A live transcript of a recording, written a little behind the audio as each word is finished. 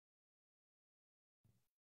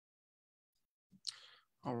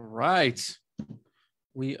All right.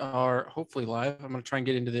 We are hopefully live. I'm going to try and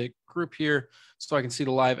get into the group here so I can see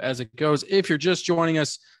the live as it goes. If you're just joining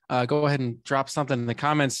us, go ahead and drop something in the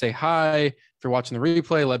comments. Say hi. If you're watching the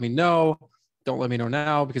replay, let me know. Don't let me know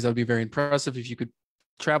now because that would be very impressive if you could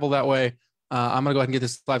travel that way. I'm going to go ahead and get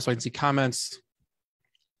this live so I can see comments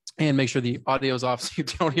and make sure the audio is off so you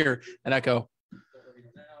don't hear an echo.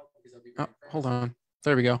 Oh, hold on.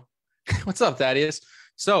 There we go. What's up, Thaddeus?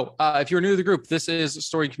 So if you're new to the group, this is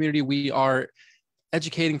Story Community. We are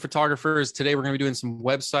educating photographers. Today, we're going to be doing some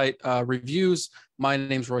website reviews. My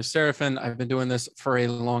name's Roy Seraphin. I've been doing this for a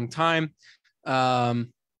long time.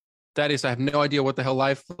 Thaddeus, I have no idea what the hell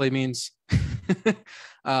live play means.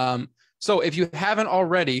 So if you haven't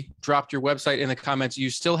already dropped your website in the comments,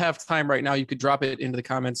 you still have time right now. You could drop it into the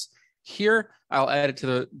comments here. I'll add it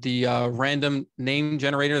to the random name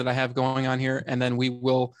generator that I have going on here, and then we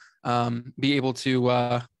will be able to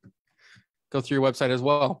go through your website as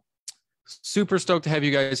well. Super stoked to have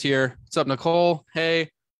you guys here. What's up, Nicole?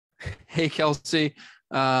 Hey. Hey, Kelsey.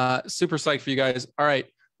 Super psyched for you guys. All right.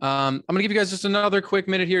 I'm going to give you guys just another quick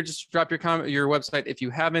minute here. Just drop your comment, your website. If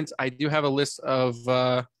you haven't, I do have a list of,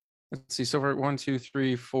 let's see, so far 1, 2,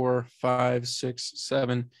 3, 4, 5, 6,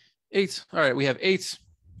 7, 8. All right. We have 8.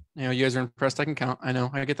 You know, you guys are impressed. I can count. I know.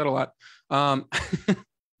 I get that a lot.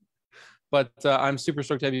 But I'm super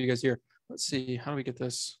stoked to have you guys here. Let's see. How do we get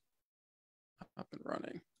this up and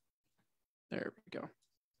running? There we go.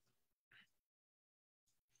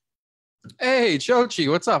 Hey, Chochi,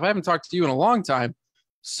 what's up? I haven't talked to you in a long time.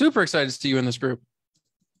 Super excited to see you in this group.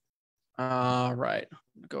 All right.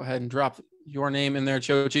 Go ahead and drop your name in there,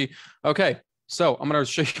 Chochi. Okay. So I'm going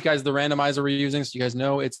to show you guys the randomizer we're using so you guys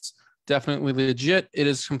know it's definitely legit. It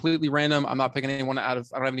is completely random. I'm not picking anyone out of,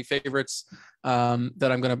 I don't have any favorites that I'm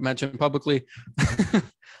going to mention publicly,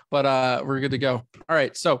 but we're good to go. All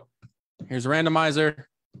right. So here's a randomizer.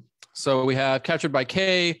 So we have Captured by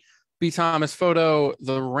K, B. Thomas Photo,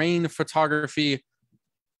 The Rain Photography.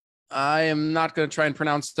 I am not going to try and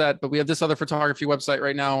pronounce that, but we have this other photography website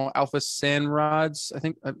right now, Alpha Sanrods. I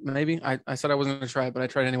think maybe I said I wasn't going to try it, but I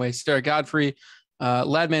tried anyway. Sarah Godfrey,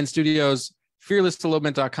 Ladman Studios,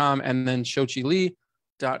 fearlesselopement.com, and then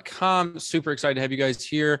shochilee.com. Super excited to have you guys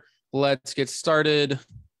here. Let's get started.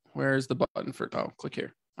 Where's the button for? Oh, click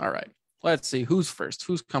here. All right. Let's see who's first.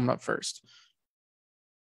 Who's coming up first?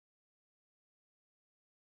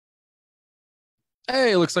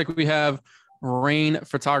 Hey, looks like we have Rain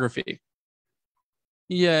Photography.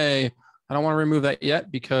 Yay. I don't want to remove that yet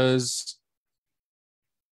because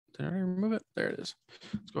did I remove it? There it is.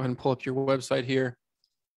 Let's go ahead and pull up your website here.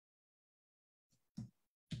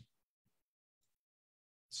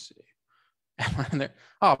 Let's see. Am I in there?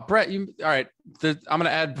 Oh, Brett, you all right. I'm going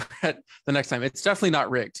to add Brett the next time. It's definitely not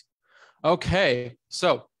rigged. Okay.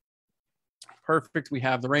 So perfect. We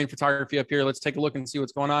have the Rain Photography up here. Let's take a look and see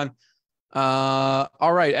what's going on.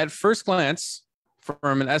 All right. At first glance,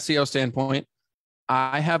 from an SEO standpoint,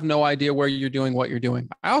 I have no idea where you're doing what you're doing.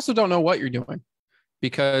 I also don't know what you're doing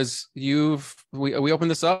because we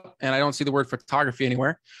opened this up and I don't see the word photography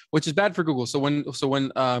anywhere, which is bad for Google. So when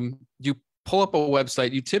you pull up a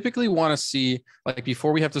website, you typically want to see, like,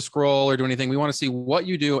 before we have to scroll or do anything, we want to see what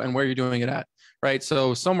you do and where you're doing it at, right?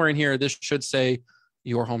 So somewhere in here, this should say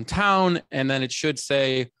your hometown, and then it should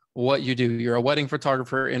say what you do. You're a wedding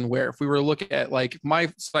photographer in where. If we were to look at like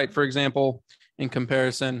my site, for example, in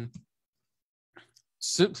comparison,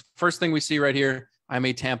 so first thing we see right here, I'm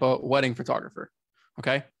a Tampa wedding photographer.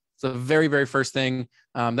 Okay. So the very, very first thing.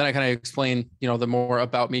 Then I kind of explain, the more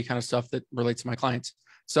about me kind of stuff that relates to my clients.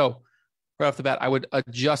 So right off the bat, I would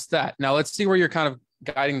adjust that. Now let's see where you're kind of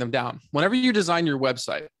guiding them down. Whenever you design your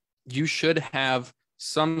website, you should have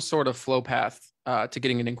some sort of flow path to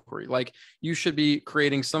getting an inquiry. Like, you should be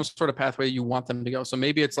creating some sort of pathway you want them to go. So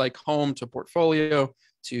maybe it's like home to portfolio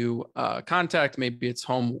to contact. Maybe it's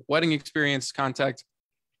home wedding experience contact.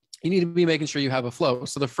 You need to be making sure you have a flow.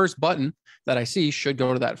 So the first button that I see should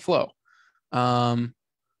go to that flow.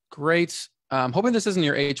 Great. I'm hoping this isn't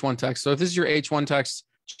your H1 text. So if this is your H1 text,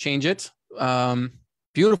 change it.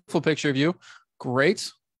 Beautiful picture of you.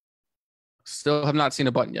 Great. Still have not seen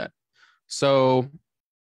a button yet. So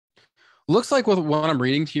looks like with what I'm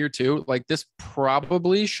reading here too, like this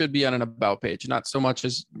probably should be on an about page, not so much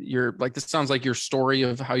as this sounds like your story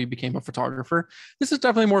of how you became a photographer. This is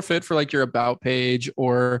definitely more fit for like your about page,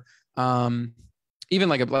 or even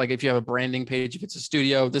like if you have a branding page, if it's a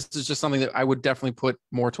studio. This is just something that I would definitely put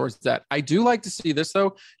more towards that. I do like to see this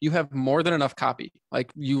though. You have more than enough copy. Like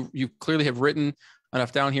you clearly have written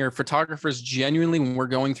enough down here. Photographers genuinely, when we're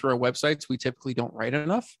going through our websites, we typically don't write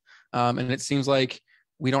enough. And it seems like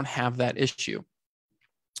we don't have that issue.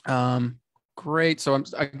 Great. So I'm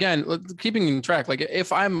again keeping in track. Like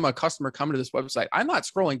if I'm a customer coming to this website, I'm not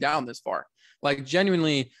scrolling down this far. Like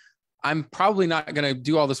genuinely, I'm probably not going to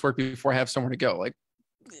do all this work before I have somewhere to go. Like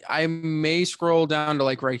I may scroll down to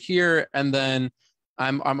like right here, and then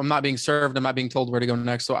I'm not being served. I'm not being told where to go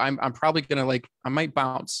next. So I'm probably gonna like I might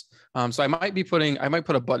bounce. So I might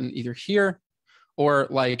put a button either here, or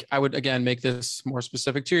like I would again make this more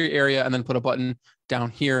specific to your area, and then put a button down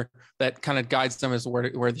here that kind of guides them as to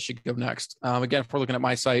where they should go next. Again, if we're looking at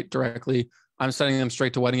my site directly, I'm sending them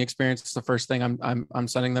straight to Wedding Experience. It's the first thing I'm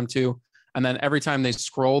sending them to, and then every time they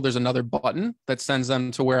scroll, there's another button that sends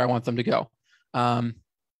them to where I want them to go.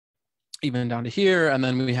 Even down to here. And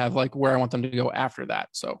then we have like where I want them to go after that.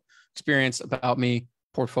 So experience, about me,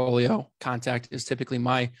 portfolio, contact is typically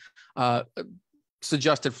my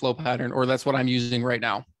suggested flow pattern, or that's what I'm using right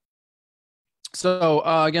now. So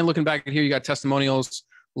again, looking back at here, you got testimonials.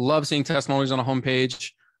 Love seeing testimonials on a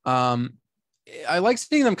homepage. I like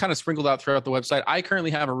seeing them kind of sprinkled out throughout the website. I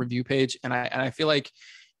currently have a review page, and I feel like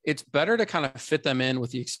it's better to kind of fit them in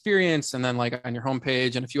with the experience, and then like on your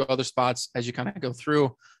homepage and a few other spots as you kind of go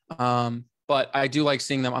through. But I do like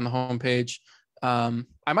seeing them on the homepage.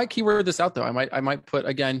 I might keyword this out though. I might put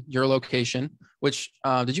again your location. Which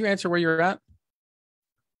did you answer where you're at?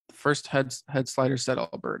 The first head slider said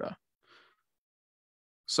Alberta.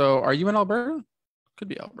 So are you in Alberta? Could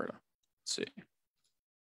be Alberta. Let's see.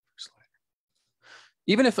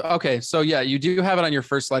 Even if, okay, so yeah, you do have it on your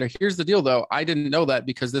first slider. Here's the deal though. I didn't know that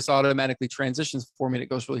because this automatically transitions for me and it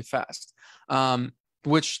goes really fast.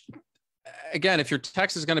 Which again, if your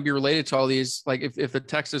text is going to be related to all these, like if the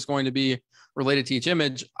text is going to be related to each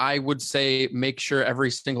image, I would say make sure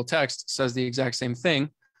every single text says the exact same thing,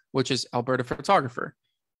 which is Alberta photographer.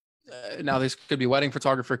 Now this could be wedding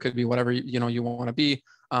photographer, could be whatever you want to be,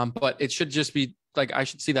 but it should just be like I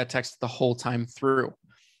should see that text the whole time through.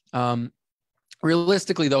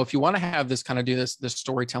 Realistically, though, if you want to have this kind of do this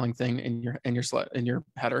storytelling thing in your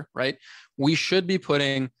header, right? We should be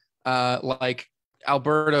putting like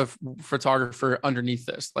Alberta photographer underneath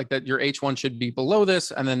this, like that. Your H1 should be below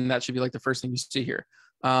this, and then that should be like the first thing you see here.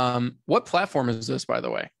 What platform is this, by the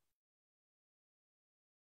way?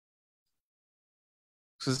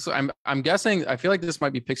 So I'm guessing. I feel like this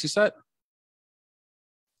might be Pixieset.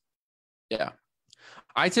 Yeah,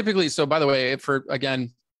 I typically. So by the way,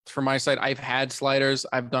 for my site, I've had sliders.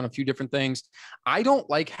 I've done a few different things. I don't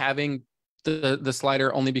like having the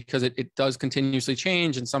slider only because it does continuously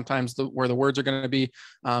change, and sometimes where the words are going to be,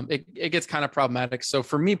 it gets kind of problematic. So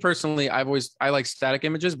for me personally, I like static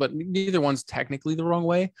images, but neither one's technically the wrong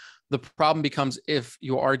way. The problem becomes if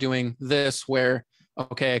you are doing this, where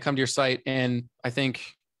okay, I come to your site and I think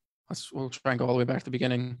we'll try and go all the way back to the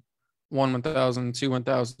beginning. 1,000, 2,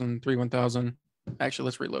 1,000, 3, 1,000. Actually,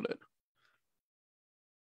 let's reload it.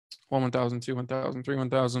 1,000, 2, 1,000, 3,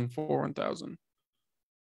 1,000, 4, 1,000.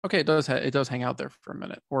 Okay, it does hang out there for a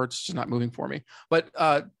minute, or it's just not moving for me. But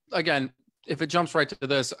again, if it jumps right to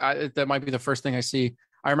this, that might be the first thing I see.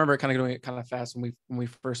 I remember kind of doing it kind of fast when we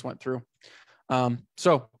first went through.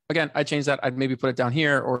 So again, I changed that. I'd maybe put it down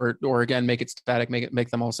here, or again make it static, make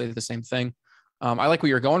them all say the same thing. I like what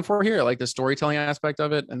you're going for here. I like the storytelling aspect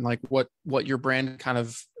of it, and like what your brand kind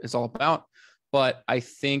of is all about. But I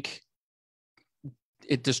think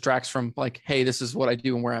it distracts from like, hey, this is what I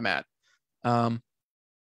do and where I'm at.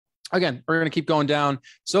 Again, we're going to keep going down.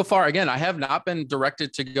 So far, again, I have not been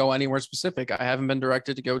directed to go anywhere specific. I haven't been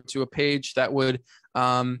directed to go to a page that would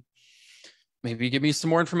maybe give me some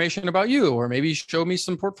more information about you, or maybe show me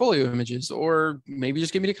some portfolio images, or maybe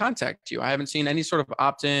just get me to contact you. I haven't seen any sort of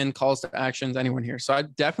opt-in, calls to actions, anyone here. So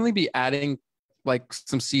I'd definitely be adding like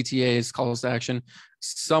some CTAs, calls to action,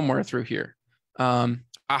 somewhere through here.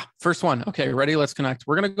 First one. Okay, ready? Let's connect.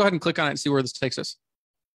 We're going to go ahead and click on it and see where this takes us.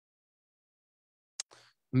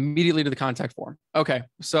 Immediately to the contact form. Okay,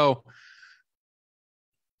 so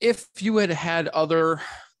if you had other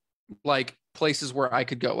like places where I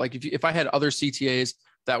could go, like if I had other CTAs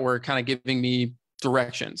that were kind of giving me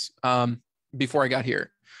directions before I got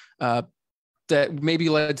here, that maybe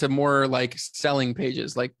led to more like selling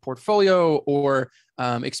pages, like portfolio or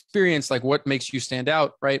experience, like what makes you stand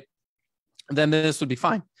out, right? Then this would be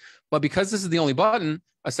fine. But because this is the only button,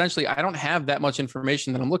 essentially, I don't have that much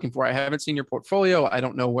information that I'm looking for. I haven't seen your portfolio. I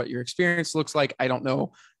don't know what your experience looks like. I don't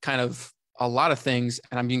know kind of a lot of things,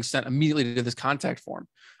 and I'm being sent immediately to this contact form.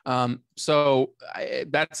 So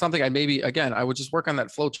that's something I would just work on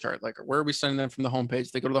that flow chart. Like, where are we sending them from the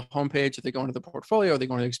homepage? They go to the homepage, if they go into the portfolio, they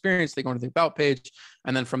go into the experience, they go into the about page.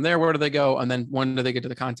 And then from there, where do they go? And then when do they get to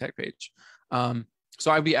the contact page?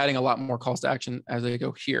 So I'd be adding a lot more calls to action as they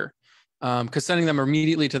go here. Because sending them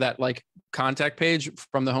immediately to that like contact page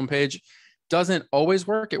from the homepage doesn't always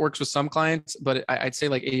work. It works with some clients, but I'd say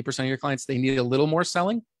like 80% of your clients, they need a little more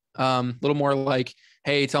selling, a little more like,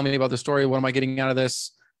 hey, tell me about the story. What am I getting out of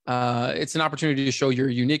this? It's an opportunity to show your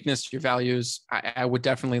uniqueness, your values. I would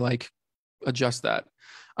definitely like adjust that.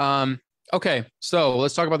 Okay, so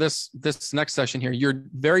let's talk about this next session here. Your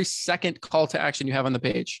very second call to action you have on the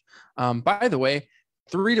page. By the way,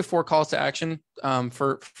 3 to 4 calls to action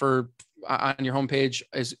for on your homepage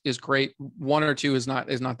is great. 1 or 2 is not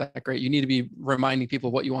that great. You need to be reminding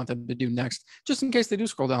people what you want them to do next, just in case they do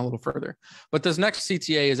scroll down a little further. But this next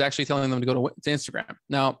CTA is actually telling them to go to Instagram.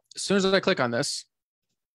 Now, as soon as I click on this,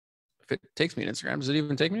 if it takes me to Instagram, does it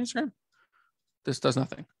even take me to Instagram? This does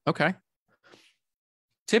nothing. Okay.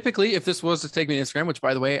 Typically, if this was to take me to Instagram, which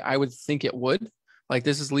by the way, I would think it would, like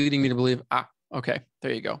this is leading me to believe, okay,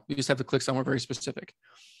 there you go. You just have to click somewhere very specific.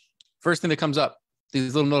 First thing that comes up,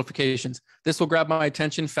 these little notifications. This will grab my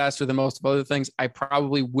attention faster than most of other things. I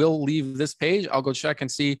probably will leave this page. I'll go check and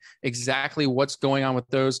see exactly what's going on with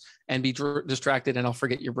those and be distracted, and I'll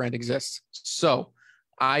forget your brand exists. So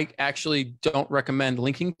I actually don't recommend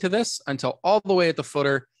linking to this until all the way at the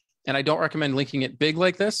footer. And I don't recommend linking it big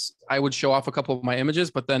like this. I would show off a couple of my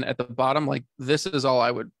images, but then at the bottom, like this is all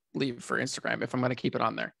I would leave for Instagram if I'm going to keep it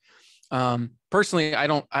on there. Personally, I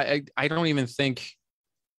don't even think,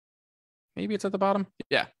 maybe it's at the bottom.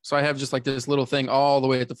 Yeah. So I have just like this little thing all the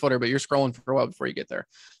way at the footer, but you're scrolling for a while before you get there.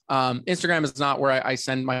 Instagram is not where I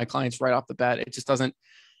send my clients right off the bat. It just doesn't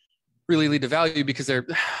really lead to value because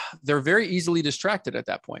they're very easily distracted at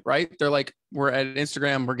that point, right? They're like, we're at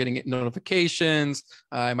Instagram, we're getting notifications.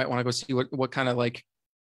 I might want to go see what kind of like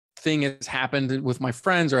thing has happened with my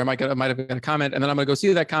friends, or I might have got a comment, and then I'm going to go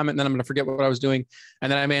see that comment, and then I'm going to forget what I was doing,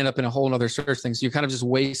 and then I may end up in a whole other search thing. So you kind of just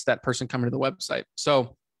waste that person coming to the website.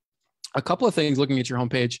 So a couple of things looking at your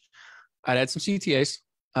homepage, I'd add some CTAs.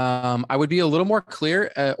 I would be a little more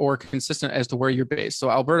clear or consistent as to where you're based. So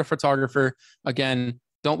Alberta photographer, again,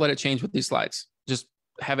 don't let it change with these slides. Just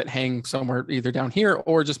have it hang somewhere either down here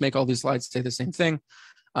or just make all these slides say the same thing.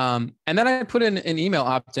 And then I put in an email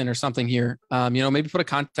opt-in or something here. Maybe put a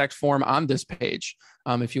contact form on this page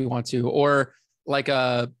if you want to, or like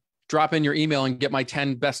drop in your email and get my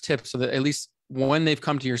 10 best tips so that at least when they've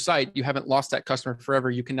come to your site, you haven't lost that customer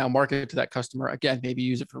forever. You can now market to that customer again. Maybe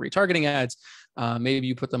use it for retargeting ads. Maybe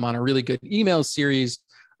you put them on a really good email series.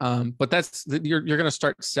 But you're going to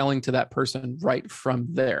start selling to that person right from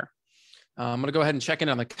there. I'm going to go ahead and check in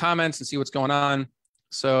on the comments and see what's going on.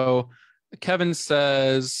 So Kevin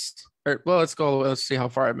says, let's see how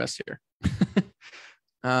far I missed here.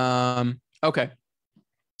 Okay.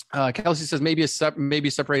 Kelsey says maybe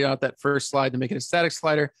separate out that first slide to make it a static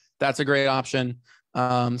slider. That's a great option.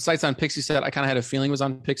 Sites on Pixieset, I kind of had a feeling was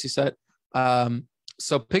on Pixieset.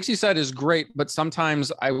 So Pixieset is great, but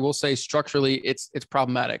sometimes I will say structurally it's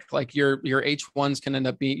problematic. Like your H1s can end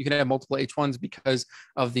up being, you can have multiple H1s because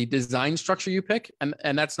of the design structure you pick.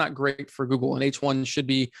 And that's not great for Google. An H1 should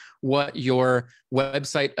be what your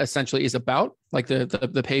website essentially is about, like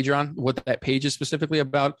the page you're on, what that page is specifically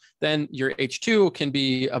about. Then your H2 can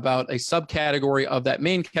be about a subcategory of that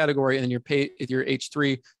main category. And then your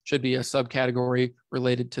H3 should be a subcategory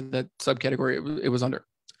related to the subcategory it was under.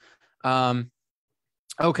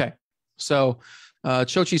 Okay, so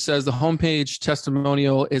Chochi says the homepage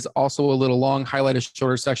testimonial is also a little long, highlight a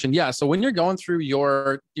shorter section. Yeah, so when you're going through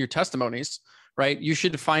your testimonies, right, you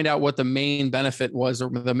should find out what the main benefit was, or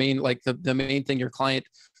the main thing your client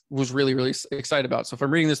was really, really excited about. So if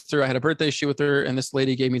I'm reading this through, I had a birthday shoot with her, and this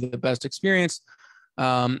lady gave me the best experience.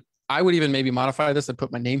 I would even maybe modify this and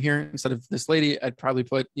put my name here instead of this lady. I'd probably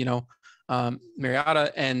put,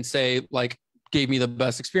 Marietta, and say like, gave me the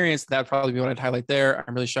best experience. That'd probably be what I'd highlight there.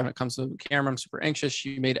 I'm really shy when it comes to the camera. I'm super anxious.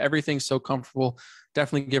 She made everything so comfortable.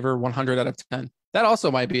 Definitely give her 100 out of 10. That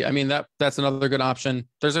also might be, that's another good option.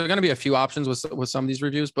 There's going to be a few options with some of these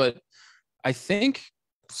reviews, but I think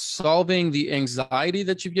solving the anxiety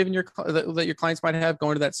that you've given that your clients might have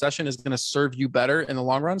going to that session is going to serve you better in the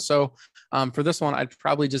long run. So for this one, I'd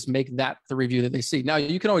probably just make that the review that they see. Now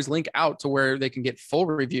you can always link out to where they can get full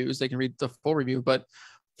reviews. They can read the full review, but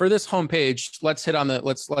for this homepage, let's hit on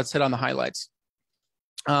the highlights.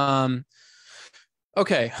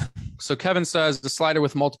 Okay, so Kevin says the slider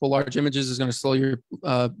with multiple large images is going to slow your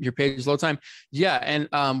page load time. Yeah,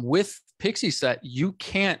 and with Pixieset, you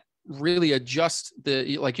can't really adjust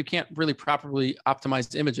you can't really properly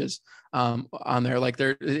optimize images on there. Like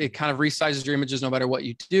it kind of resizes your images no matter what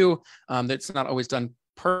you do. That's not always done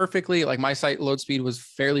perfectly. Like my site load speed was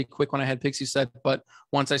fairly quick when I had Pixieset, but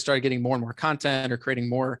once I started getting more and more content or creating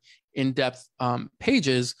more in-depth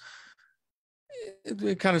pages,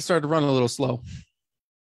 it kind of started to run a little slow.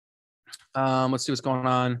 Let's see what's going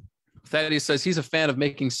on. Thaddeus says he's a fan of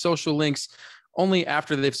making social links only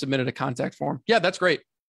after they've submitted a contact form. Yeah, that's great.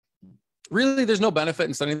 Really, there's no benefit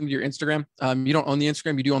in sending them to your Instagram. You don't own the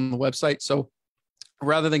Instagram, you do own the website. So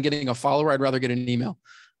rather than getting a follower, I'd rather get an email.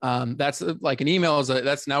 That's like an email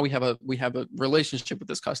that's now we have a relationship with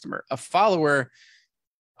this customer. A follower,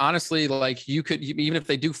 honestly, like you could, even if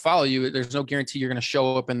they do follow you, there's no guarantee you're going to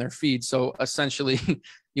show up in their feed. So essentially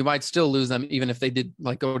you might still lose them, even if they did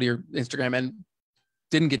like go to your Instagram and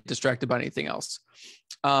didn't get distracted by anything else.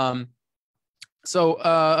 So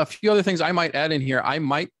a few other things I might add in here. I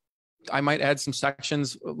might add some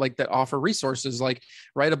sections like that offer resources, like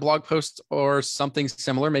write a blog post or something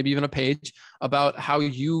similar, maybe even a page about how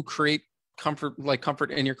you create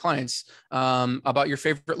comfort in your clients, about your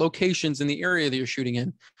favorite locations in the area that you're shooting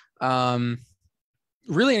in.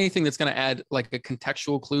 Really anything that's going to add like a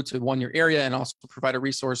contextual clue to your area and also provide a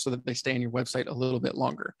resource so that they stay on your website a little bit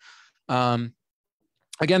longer.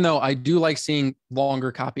 Again, though, I do like seeing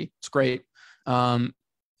longer copy. It's great.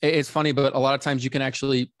 It's funny, but a lot of times you can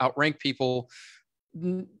actually outrank people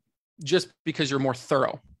just because you're more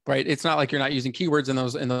thorough, right? It's not like you're not using keywords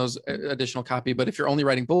in those additional copy, but if you're only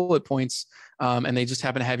writing bullet points and they just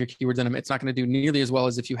happen to have your keywords in them, it's not going to do nearly as well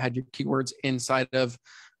as if you had your keywords inside of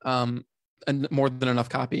more than enough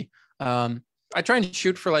copy. I try and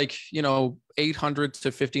shoot for 800 to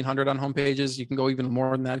 1500 on home pages. You can go even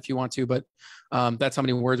more than that if you want to, but that's how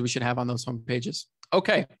many words we should have on those home pages.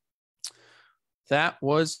 Okay. That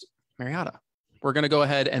was Marietta. We're going to go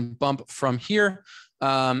ahead and bump from here. So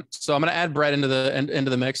I'm going to add Brett into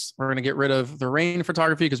the mix. We're going to get rid of the rain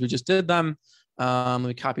photography because we just did them. Let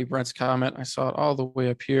me copy Brett's comment. I saw it all the way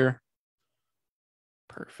up here.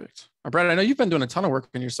 Perfect. Brett, I know you've been doing a ton of work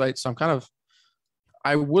on your site, so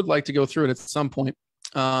I would like to go through it at some point.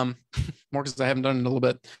 More because I haven't done it in a little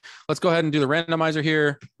bit. Let's go ahead and do the randomizer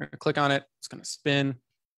here. We're going to click on it. It's going to spin.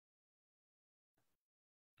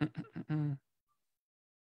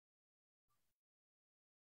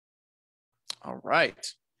 All right.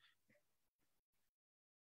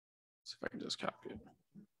 See if I can just copy it.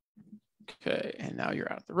 Okay, and now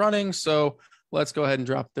you're out of the running. So let's go ahead and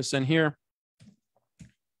drop this in here.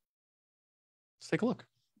 Let's take a look.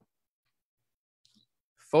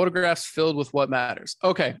 Photographs filled with what matters.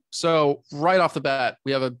 Okay, so right off the bat,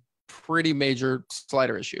 we have a pretty major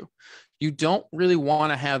slider issue. You don't really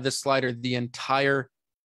want to have this slider the entire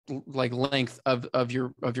length of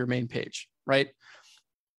your main page, right?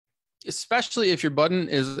 Especially if your button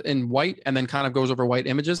is in white and then kind of goes over white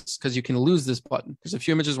images, because you can lose this button. There's a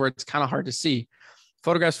few images where it's kind of hard to see.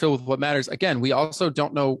 Photographs filled with what matters. Again, we also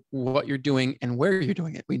don't know what you're doing and where you're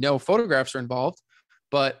doing it. We know photographs are involved,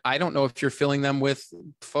 but I don't know if you're filling them with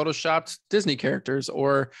photoshopped Disney characters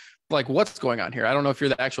or what's going on here. I don't know if you're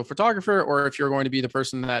the actual photographer or if you're going to be the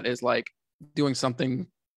person that is doing something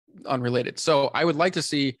unrelated. So I would like to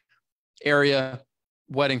see area,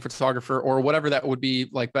 wedding photographer, or whatever that would be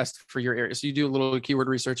best for your area. So you do a little keyword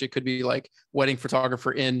research. It could be wedding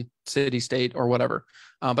photographer in city, state, or whatever.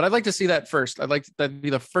 But I'd like to see that first. I'd like that to be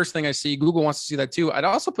the first thing I see. Google wants to see that too. I'd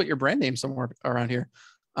also put your brand name somewhere around here.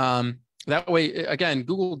 That way, again,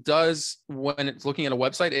 Google does, when it's looking at a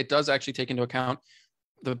website, it does actually take into account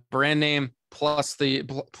the brand name plus the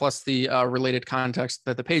related context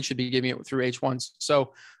that the page should be giving it through H1s.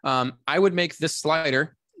 So I would make this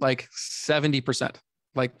slider 70%.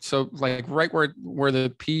 Right where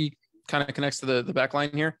the P kind of connects to the back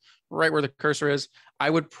line here, right where the cursor is, I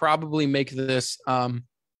would probably make this kind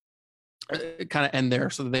of end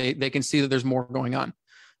there so that they can see that there's more going on.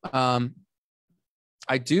 I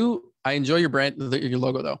enjoy your your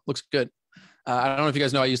logo though. Looks good. I don't know if you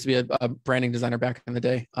guys know, I used to be a branding designer back in the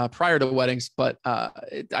day prior to weddings, but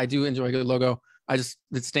I do enjoy a good logo.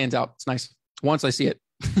 It stands out. It's nice once I see it.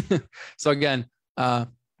 So again,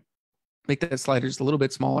 make that slider just a little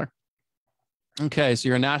bit smaller. Okay, so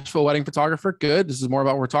you're a Nashville wedding photographer. Good. This is more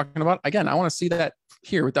about what we're talking about. Again, I want to see that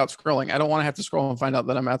here without scrolling. I don't want to have to scroll and find out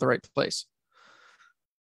that I'm at the right place.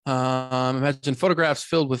 Imagine photographs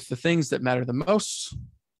filled with the things that matter the most.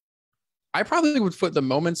 I probably would put the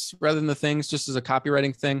moments rather than the things, just as a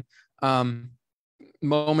copywriting thing.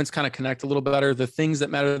 Moments kind of connect a little better. The things that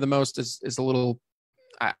matter the most is a little,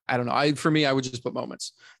 I don't know. For me, I would just put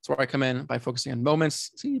moments. That's where I come in by focusing on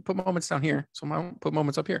moments. See, you put moments down here. So I won't put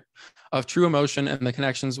moments up here of true emotion and the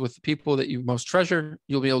connections with the people that you most treasure.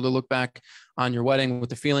 You'll be able to look back on your wedding with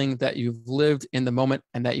the feeling that you've lived in the moment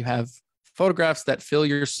and that you have photographs that fill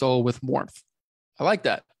your soul with warmth. I like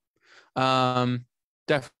that.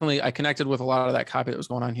 Definitely, I connected with a lot of that copy that was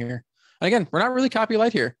going on here. And again, we're not really copy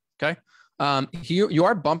light here. Okay. You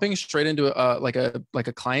are bumping straight into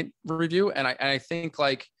a client review. And I think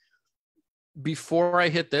before I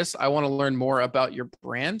hit this, I want to learn more about your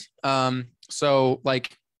brand. So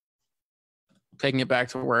like taking it back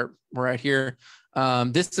to where we're at here.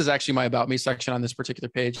 This is actually my about me section on this particular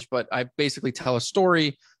page, but I basically tell a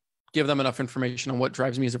story, give them enough information on what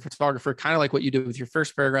drives me as a photographer, kind of like what you did with your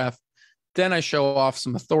first paragraph. Then I show off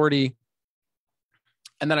some authority.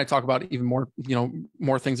 And then I talk about even more,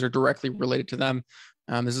 more things that are directly related to them.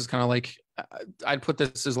 This is kind of like, I'd put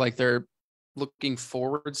this as like their looking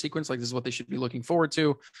forward sequence. Like this is what they should be looking forward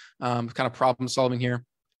to, kind of problem solving here.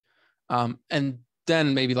 And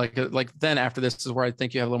then maybe like then after this is where I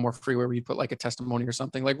think you have a little more freeway where you put like a testimony or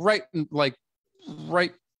something like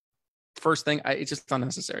right first thing. It's just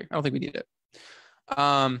unnecessary. I don't think we need it.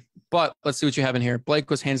 But let's see what you have in here. Blake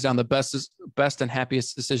was hands down the best and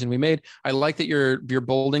happiest decision we made. I like that you're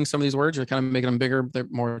bolding some of these words. You're kind of making them bigger,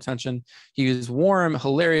 more attention. He is warm,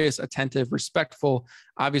 hilarious, attentive, respectful,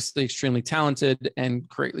 obviously extremely talented and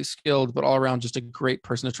greatly skilled, but all around just a great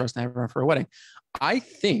person to trust and have around for a wedding. I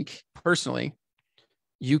think personally,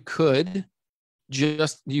 you could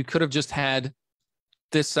have just had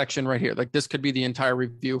this section right here. Like this could be the entire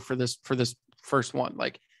review for this first one.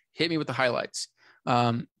 Like hit me with the highlights.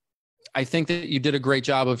 I think that you did a great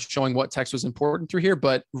job of showing what text was important through here,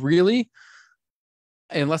 but really,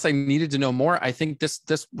 unless I needed to know more, I think this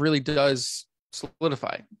really does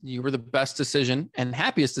solidify. You were the best decision and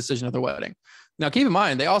happiest decision of the wedding. Now, keep in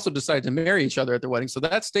mind, they also decided to marry each other at the wedding. So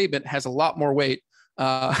that statement has a lot more weight,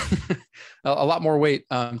 a lot more weight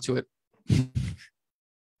to it.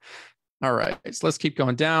 All right, so let's keep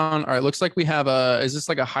going down. All right, looks like we have is this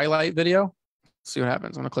like a highlight video? Let's see what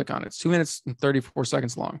happens. I'm gonna click on it. It's 2 minutes and 34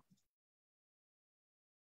 seconds long.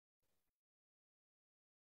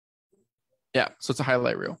 Yeah, so it's a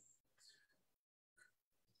highlight reel.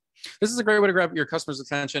 This is a great way to grab your customers'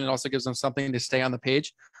 attention. It also gives them something to stay on the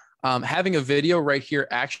page. Having a video right here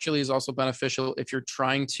actually is also beneficial if you're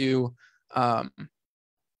trying to,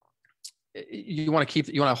 you want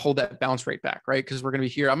to hold that bounce rate back, right? Because we're going to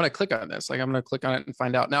be here. I'm going to click on this. Like I'm going to click on it and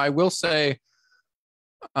find out. Now I will say,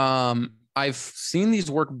 I've seen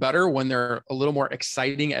these work better when they're a little more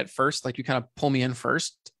exciting at first. Like you kind of pull me in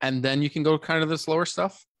first and then you can go kind of the slower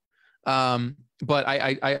stuff. But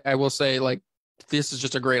I will say like, this is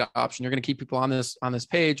just a great option. You're going to keep people on this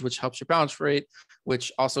page, which helps your bounce rate,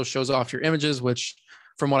 which also shows off your images, which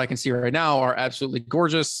from what I can see right now are absolutely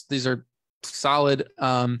gorgeous. These are solid.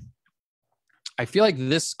 I feel like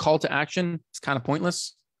this call to action is kind of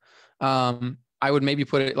pointless. I would maybe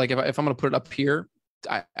put it like, if I'm going to put it up here,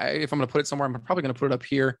 if I'm going to put it somewhere, I'm probably going to put it up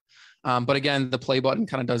here. But again, the play button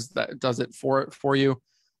kind of does it for you.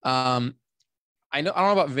 I don't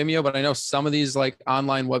know about Vimeo, but I know some of these like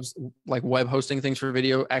online web hosting things for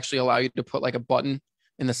video actually allow you to put like a button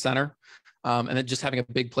in the center. And then just having a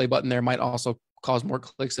big play button there might also cause more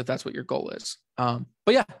clicks if that's what your goal is. But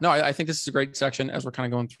yeah, no, I think this is a great section as we're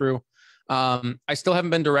kind of going through. I still haven't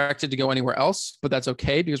been directed to go anywhere else, but that's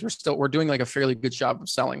okay because we're doing like a fairly good job of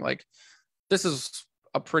selling. Like this is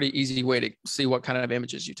a pretty easy way to see what kind of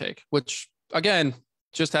images you take, which again,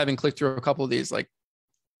 just having clicked through a couple of these, like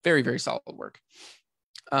very, very solid work.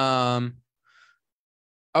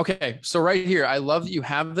 Okay. So right here, I love that you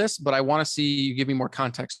have this, but I want to see you give me more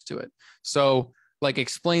context to it. So like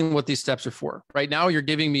explain what these steps are for. Right now, you're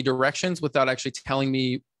giving me directions without actually telling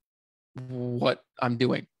me what I'm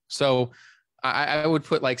doing. So I would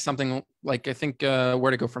put like something like, I think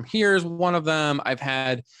where to go from here is one of them. I've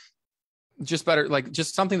had just better, like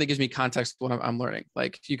just something that gives me context when I'm learning.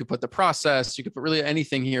 Like you could put the process, you could put really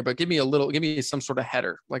anything here, but give me some sort of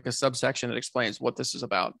header, like a subsection that explains what this is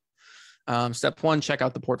about. Step one, check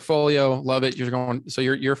out the portfolio. Love it. So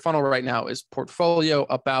your funnel right now is portfolio,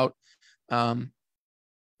 about, and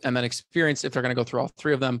then experience if they're going to go through all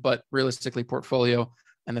three of them, but realistically portfolio,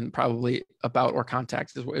 and then probably about or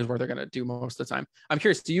contact is where they're going to do most of the time. I'm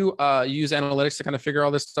curious, do you use analytics to kind of figure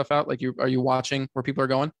all this stuff out? Like are you watching where people are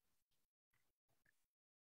going?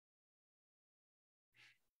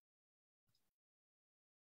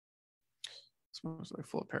 It's mostly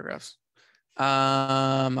full of paragraphs.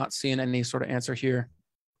 I'm not seeing any sort of answer here.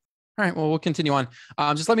 All right, well, we'll continue on.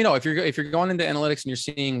 Just let me know if you're going into analytics and you're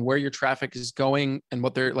seeing where your traffic is going and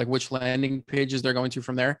what they're like, which landing pages they're going to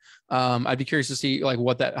from there. I'd be curious to see like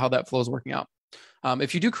how that flow is working out.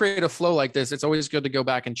 If you do create a flow like this, it's always good to go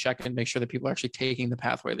back and check and make sure that people are actually taking the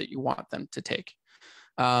pathway that you want them to take.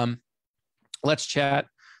 Let's chat.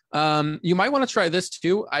 You might want to try this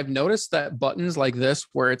too. I've noticed that buttons like this,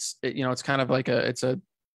 where it's kind of like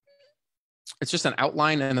it's just an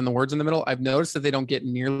outline and then the words in the middle. I've noticed that they don't get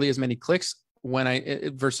nearly as many clicks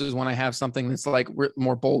versus when I have something that's like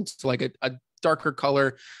more bold, so like a darker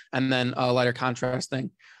color and then a lighter contrast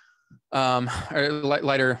thing. or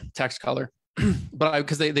lighter text color, but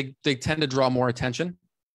because they tend to draw more attention.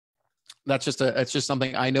 It's just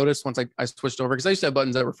something I noticed once I switched over, because I used to have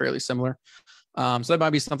buttons that were fairly similar. So that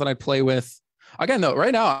might be something I'd play with. Again, though,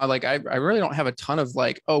 right now, like I really don't have a ton of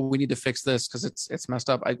like, oh, we need to fix this because it's messed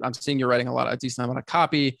up. I'm seeing you're writing a decent amount of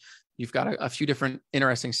copy. You've got a few different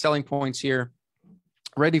interesting selling points here.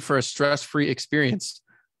 Ready for a stress-free experience.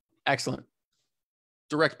 Excellent.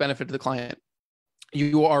 Direct benefit to the client.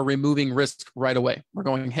 You are removing risk right away. We're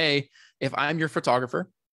going, hey, if I'm your photographer,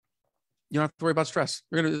 you don't have to worry about stress.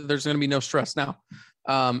 There's going to be no stress now.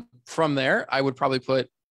 From there, I would probably put,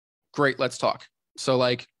 great, let's talk. So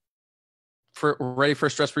like, ready for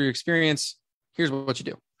a stress-free experience, here's what you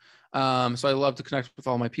do. So I love to connect with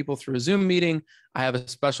all my people through a Zoom meeting. I have a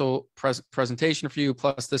special presentation for you.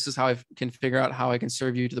 Plus, this is how I can figure out how I can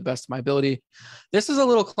serve you to the best of my ability. This is a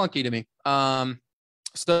little clunky to me.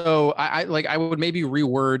 So I would maybe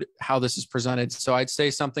reword how this is presented. So I'd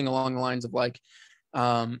say something along the lines of like,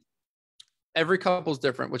 every couple is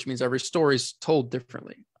different, which means every story is told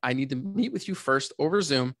differently. I need to meet with you first over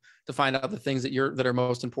Zoom to find out the things that are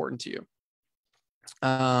most important to you.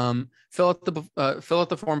 Fill out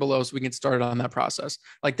the form below so we can get started on that process.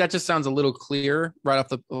 Like that just sounds a little clear right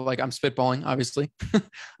off like I'm spitballing, obviously.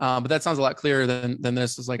 But that sounds a lot clearer than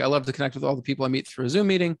this. Is like, I love to connect with all the people I meet through a Zoom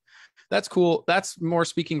meeting. That's cool. That's more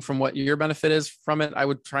speaking from what your benefit is from it. I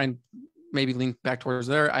would try and maybe lean back towards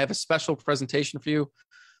there. I have a special presentation for you.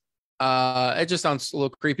 It just sounds a little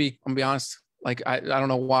creepy. I'm gonna be honest. Like, I don't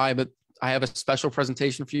know why, but I have a special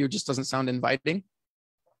presentation for you. It just doesn't sound inviting.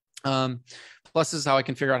 Plus, this is how I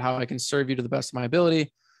can figure out how I can serve you to the best of my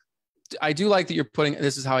ability. I do like that you're putting,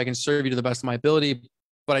 this is how I can serve you to the best of my ability,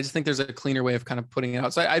 but I just think there's a cleaner way of kind of putting it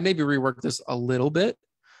out. So I maybe rework this a little bit,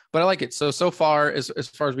 but I like it. So far as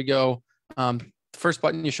far as we go, the first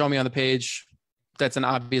button you show me on the page, that's an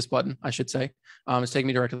obvious button, I should say. It's taking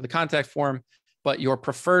me directly to the contact form, but your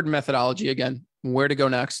preferred methodology, again, where to go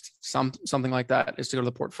next, something like that, is to go to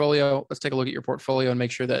the portfolio. Let's take a look at your portfolio and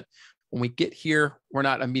make sure that when we get here, we're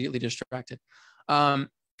not immediately distracted. I'm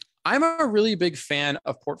a really big fan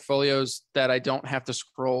of portfolios that I don't have to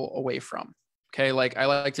scroll away from. Okay. Like I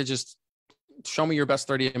like to just show me your best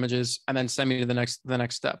 30 images and then send me to the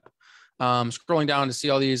next step. Scrolling down to see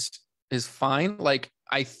all these is fine. Like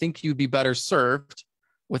I think you'd be better served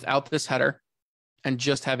without this header and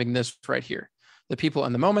just having this right here, the people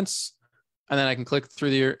and the moments. And then I can click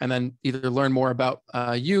through there and then either learn more about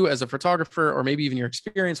you as a photographer or maybe even your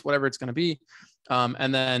experience, whatever it's going to be.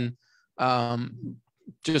 And then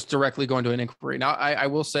just directly go into an inquiry. Now, I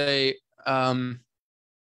will say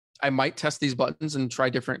I might test these buttons and try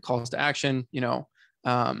different calls to action,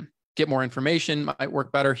 get more information might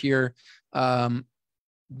work better here than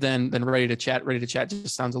ready to chat. Ready to chat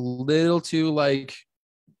just sounds a little too like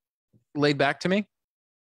laid back to me.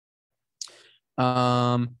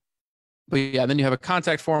 But yeah, then you have a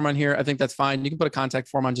contact form on here. I think that's fine. You can put a contact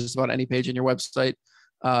form on just about any page in your website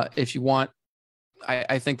if you want.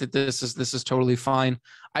 I think that this is totally fine.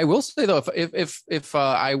 I will say though, if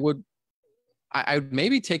I would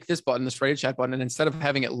maybe take this button, this ready to chat button, and instead of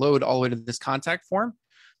having it load all the way to this contact form,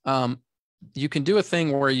 you can do a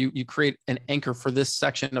thing where you create an anchor for this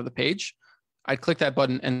section of the page. I'd click that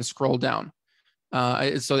button and scroll down.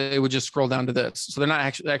 So it would just scroll down to this. So they're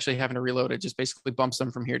not actually having to reload. It just basically bumps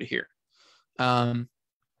them from here to here.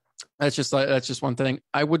 That's just one thing.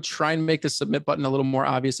 I would try and make the submit button a little more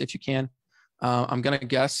obvious if you can. I'm going to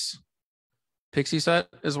guess Pixie Set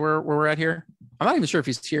is where we're at here. I'm not even sure if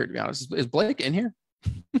he's here, to be honest. Is Blake in here?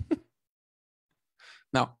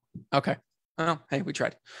 No. Okay. Oh, hey, we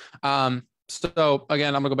tried. So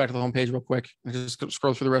again, I'm gonna go back to the homepage real quick and just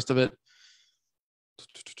scroll through the rest of it.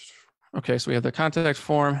 Okay, so we have the contact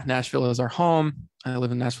form. Nashville is our home. I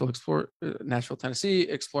live in Nashville, Tennessee,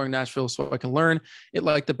 exploring Nashville so I can learn it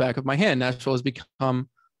like the back of my hand. Nashville has become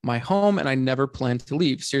my home and I never plan to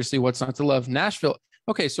leave. Seriously, what's not to love? Nashville.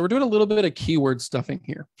 Okay, so we're doing a little bit of keyword stuffing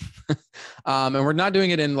here. And we're not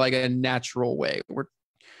doing it in like a natural way. We're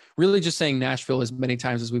really just saying Nashville as many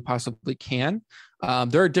times as we possibly can.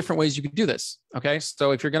 There are different ways you can do this. Okay.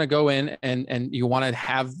 So if you're going to go in and you want to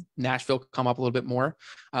have Nashville come up a little bit more,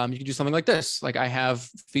 you can do something like this. Like I have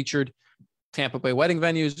featured Tampa Bay wedding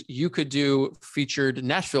venues. You could do featured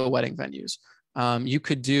Nashville wedding venues. You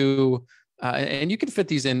could do, and you can fit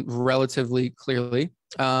these in relatively clearly.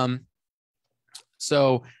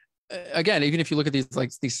 So again, even if you look at these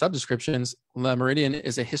subdescriptions, Le Meridian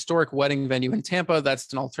is a historic wedding venue in Tampa.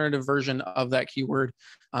 That's an alternative version of that keyword.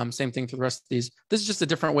 Same thing for the rest of these. This is just a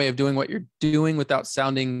different way of doing what you're doing without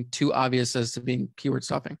sounding too obvious as to being keyword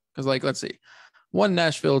stuffing. Because let's see, 1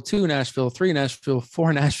 Nashville, 2 Nashville, 3 Nashville,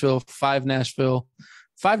 4 Nashville, 5 Nashville.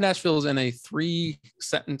 5 Nashvilles in a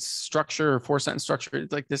 3-sentence structure or 4-sentence structure.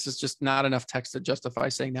 Like, this is just not enough text to justify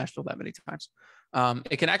saying Nashville that many times.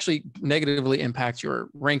 It can actually negatively impact your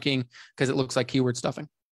ranking because it looks like keyword stuffing.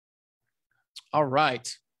 All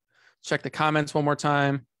right. Check the comments one more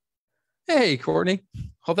time. Hey, Courtney.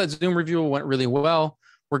 Hope that Zoom review went really well.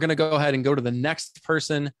 We're going to go ahead and go to the next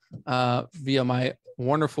person via my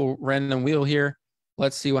wonderful random wheel here.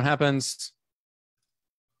 Let's see what happens.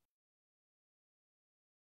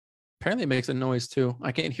 Apparently it makes a noise too.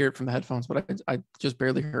 I can't hear it from the headphones, but I just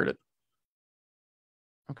barely heard it.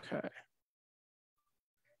 Okay.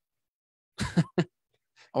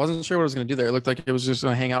 I wasn't sure what I was going to do there. It looked like it was just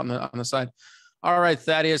going to hang out on the side. All right,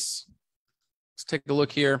 Thaddeus. Let's take a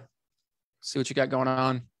look here. See what you got going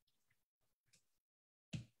on.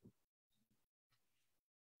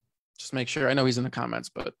 Just make sure. I know he's in the comments,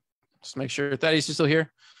 but just make sure. Thaddeus, you still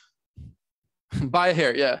here? Buy a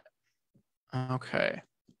hair. Yeah. Okay.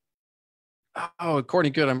 Oh, Courtney,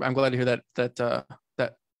 good. I'm glad to hear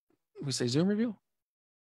that we say Zoom review.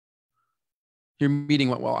 Your meeting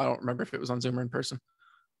went well. I don't remember if it was on Zoom or in person.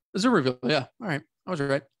 The Zoom review. Yeah. All right. I was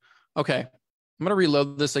right. Okay. I'm going to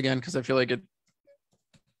reload this again because I feel like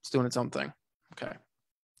it's doing its own thing. Okay.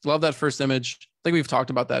 Love that first image. I think we've talked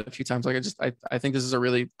about that a few times. Like, I think this is a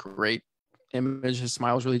really great image. His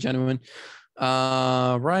smile is really genuine.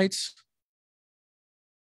 Right.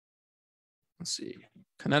 Let's see.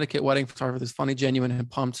 Connecticut wedding photographer that's funny, genuine, and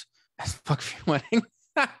pumped as fuck for your wedding.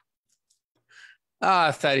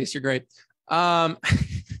 Thaddeus, you're great. That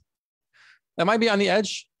might be on the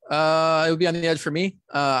edge. It would be on the edge for me.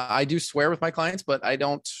 I do swear with my clients, but I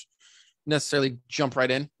don't necessarily jump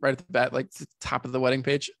right in right at the bat, like the top of the wedding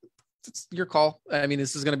page. It's your call. I mean,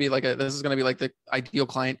 this is going to be like the ideal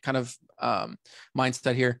client kind of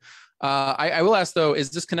mindset here. I will ask though, is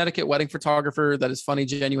this Connecticut wedding photographer that is funny,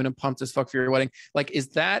 genuine, and pumped as fuck for your wedding? Like, is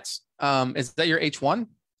that your H1?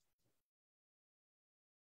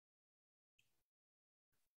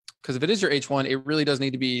 Because if it is your H1, it really does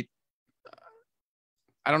need to be.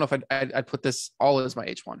 I don't know if I'd put this all as my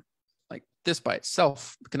H1. Like, this by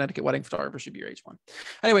itself, the Connecticut wedding photographer should be your H1.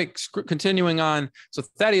 Anyway, continuing on. So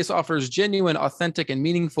Thaddeus offers genuine, authentic, and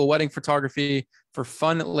meaningful wedding photography for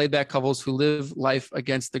fun, laid-back couples who live life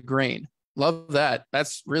against the grain. Love that.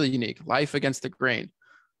 That's really unique. Life against the grain.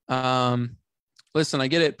 Listen, I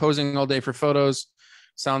get it. Posing all day for photos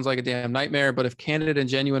sounds like a damn nightmare, but if candid and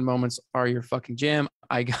genuine moments are your fucking jam,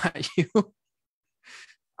 I got you.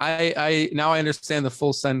 I now I understand the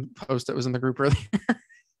full send post that was in the group earlier.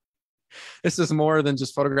 This is more than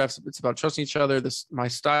just photographs. It's about trusting each other. My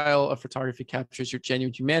style of photography captures your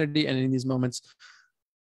genuine humanity, and in these moments,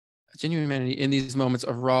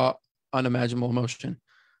 of raw, unimaginable emotion.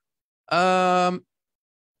 It's a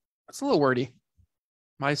little wordy.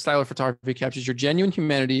 My style of photography captures your genuine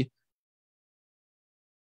humanity.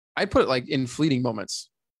 I'd put it like in fleeting moments,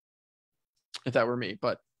 if that were me,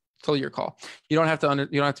 but totally your call. You don't have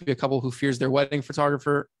to be a couple who fears their wedding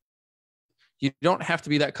photographer. You don't have to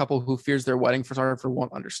be that couple who fears their wedding photographer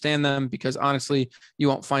won't understand them, because honestly, you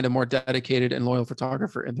won't find a more dedicated and loyal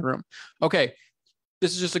photographer in the room. Okay.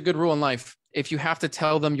 This is just a good rule in life. If you have to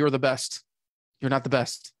tell them you're the best, you're not the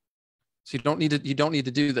best. So you don't need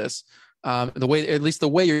to do this. At least the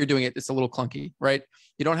way you're doing it, it's a little clunky, right?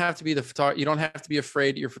 You don't have to be you don't have to be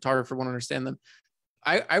afraid your photographer won't understand them.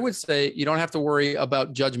 I would say you don't have to worry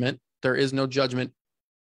about judgment. There is no judgment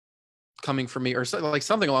coming from me, or like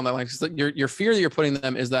something along that line. Your fear that you're putting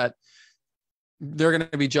them is that they're going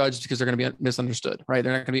to be judged because they're going to be misunderstood, right?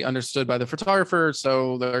 They're not going to be understood by the photographer.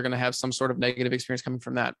 So they're going to have some sort of negative experience coming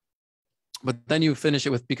from that. But then you finish it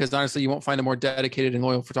with, because honestly, you won't find a more dedicated and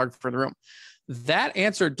loyal photographer in the room. That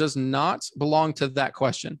answer does not belong to that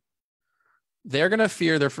question. They're going to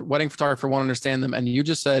fear their wedding photographer won't understand them. And you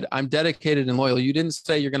just said, I'm dedicated and loyal. You didn't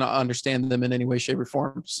say you're going to understand them in any way, shape, or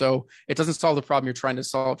form. So it doesn't solve the problem you're trying to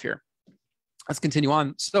solve here. Let's continue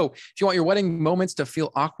on. So if you want your wedding moments to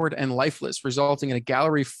feel awkward and lifeless, resulting in a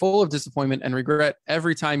gallery full of disappointment and regret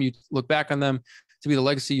every time you look back on them to be the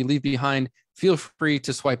legacy you leave behind, feel free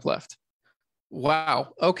to swipe left.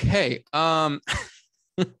 Wow. Okay.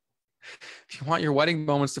 If you want your wedding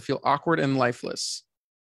moments to feel awkward and lifeless,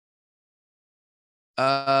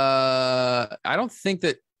 I don't think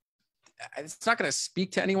that it's not going to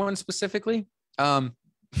speak to anyone specifically.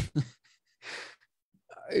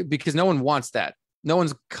 Because no one wants that. No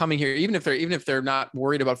one's coming here, even if they're not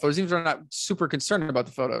worried about photos, even if they're not super concerned about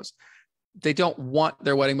the photos, they don't want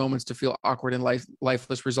their wedding moments to feel awkward and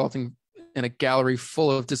lifeless, resulting in a gallery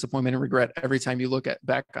full of disappointment and regret every time you look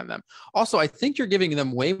back on them. Also, I think you're giving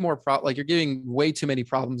them way more like you're giving way too many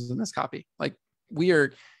problems in this copy. Like we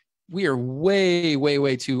are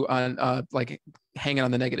way too on like hanging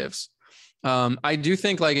on the negatives. I do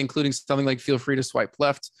think like including something like feel free to swipe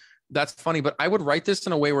left. That's funny, but I would write this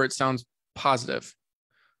in a way where it sounds positive.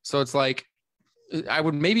 So it's like, I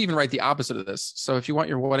would maybe even write the opposite of this. So if you want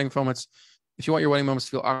your wedding moments to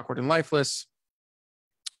feel awkward and lifeless.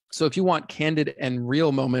 So if you want candid and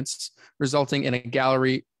real moments resulting in a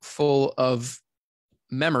gallery full of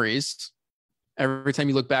memories, every time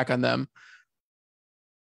you look back on them,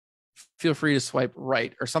 feel free to swipe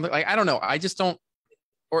right or something. Like, I don't know. I just don't,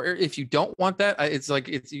 or if you don't want that, it's like,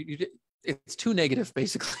 it's too negative,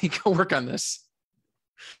 basically. Go work on this.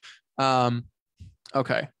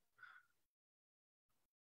 Okay.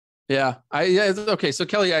 Yeah. Okay. So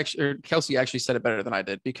Kelsey actually said it better than I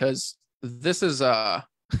did, because this is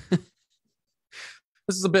this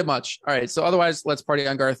is a bit much. All right. So otherwise, let's party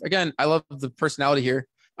on Garth. Again, I love the personality here.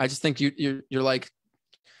 I just think you're like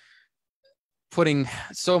putting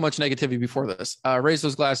so much negativity before this. Raise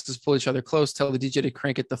those glasses, pull each other close, tell the DJ to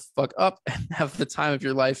crank it the fuck up, and have the time of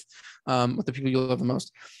your life with the people you love the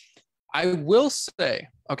most. I will say,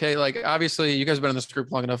 okay, like obviously you guys have been in this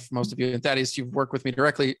group long enough, most of you, and Thaddeus, you've worked with me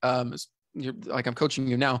directly. You're like, I'm coaching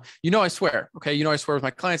you now. I swear. Okay, I swear with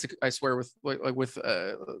my clients. I swear with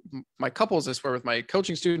my couples. I swear with my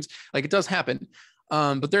coaching students. Like, it does happen.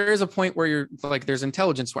 But there is a point where you're like, there's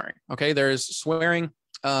intelligent swearing. Okay, there's swearing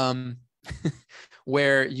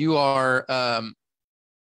where you are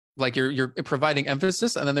like you're providing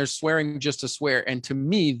emphasis, and then there's swearing just to swear. And to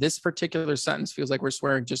me, this particular sentence feels like we're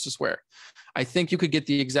swearing just to swear. I think you could get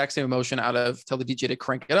the exact same emotion out of tell the DJ to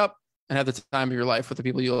crank it up and have the time of your life with the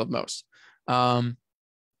people you love most. That's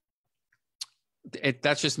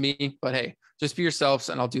just me, but hey, just be yourselves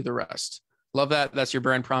and I'll do the rest. Love that. That's your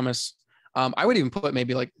brand promise. I would even put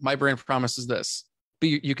maybe like, my brand promise is this: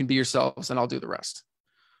 you can be yourselves and I'll do the rest.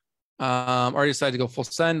 Already decided to go full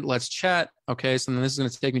send. Let's chat. Okay. So then this is going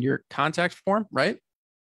to take me to your contact form, right?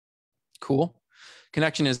 Cool.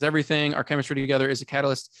 Connection is everything. Our chemistry together is a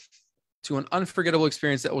catalyst to an unforgettable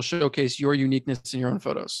experience that will showcase your uniqueness in your own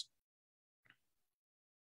photos.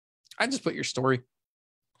 I just put your story.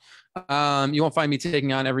 You won't find me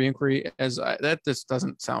taking on every inquiry that just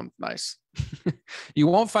doesn't sound nice. You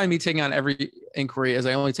won't find me taking on every inquiry, as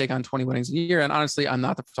I only take on 20 weddings a year. And honestly, I'm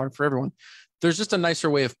not the photographer for everyone. There's just a nicer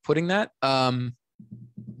way of putting that.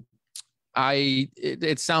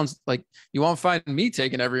 It sounds like you won't find me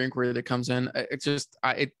taking every inquiry that comes in.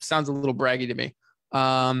 It sounds a little braggy to me.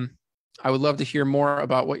 I would love to hear more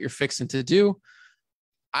about what you're fixing to do.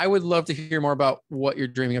 I would love to hear more about what you're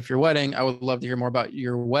dreaming of for your wedding. I would love to hear more about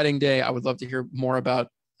your wedding day. I would love to hear more about,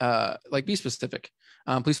 be specific.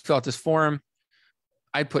 Please fill out this form.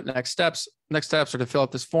 I'd put next steps. Next steps are to fill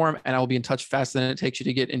out this form, and I will be in touch faster than it takes you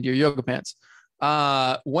to get into your yoga pants.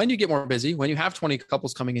 When you get more busy, when you have 20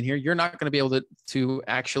 couples coming in here, you're not going to be able to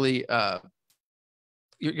actually,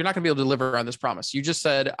 you're not going to be able to deliver on this promise. You just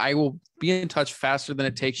said, I will be in touch faster than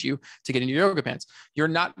it takes you to get into your yoga pants. You're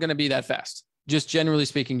not going to be that fast. Just generally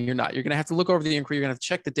speaking, you're not. You're going to have to look over the inquiry. You're going to have to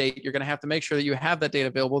check the date. You're going to have to make sure that you have that date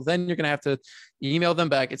available. Then you're going to have to email them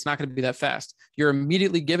back. It's not going to be that fast. You're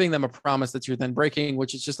immediately giving them a promise that you're then breaking,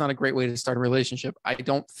 which is just not a great way to start a relationship. I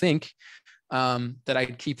don't think that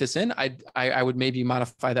I'd keep this in. I would maybe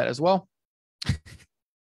modify that as well.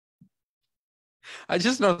 I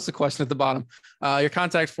just noticed a question at the bottom. Your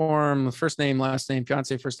contact form, first name, last name,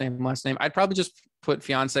 fiance, first name, last name. I'd probably just put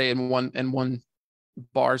fiance in one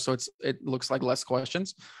bar, so it looks like less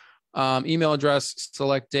questions. Email address,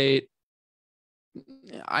 select date.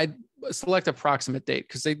 I'd select approximate date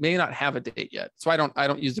because they may not have a date yet. So I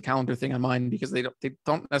don't use the calendar thing on mine because they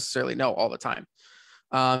don't necessarily know all the time.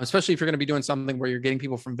 Especially if you're going to be doing something where you're getting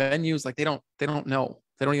people from venues, like they don't know.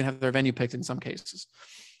 They don't even have their venue picked in some cases.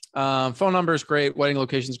 Phone number is great. Wedding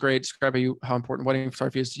location is great. Describe how important wedding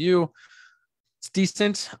photography is to you. It's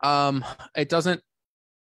decent. It doesn't.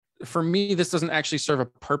 For me, this doesn't actually serve a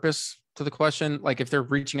purpose to the question. Like if they're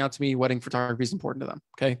reaching out to me, wedding photography is important to them.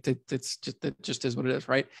 Okay. It just is what it is.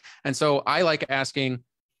 Right. And so I like asking,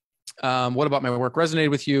 what about my work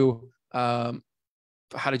resonated with you?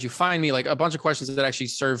 How did you find me? Like a bunch of questions that actually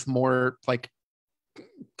serve more like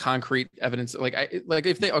concrete evidence. So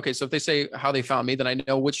if they say how they found me, then I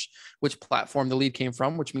know which platform the lead came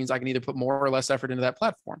from, which means I can either put more or less effort into that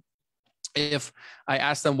platform. If I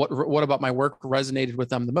ask them what about my work resonated with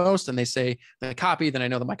them the most, and they say the copy, then I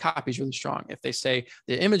know that my copy is really strong. If they say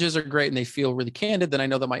the images are great and they feel really candid, then I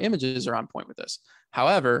know that my images are on point with this.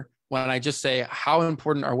 However, when I just say how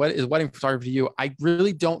important is wedding photography to you, I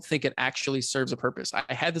really don't think it actually serves a purpose.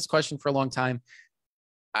 I had this question for a long time.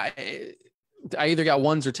 I either got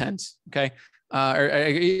ones or tens. Okay. Or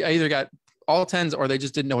I either got all tens or they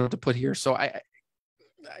just didn't know what to put here. So I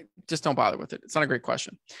just don't bother with it. It's not a great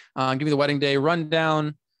question. Give me the wedding day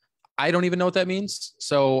rundown. I don't even know what that means.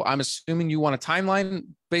 So I'm assuming you want a timeline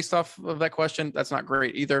based off of that question. That's not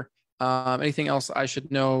great either. Anything else I should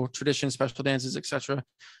know? Traditions, special dances, etc.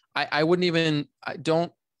 I wouldn't even,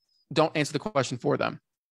 don't answer the question for them.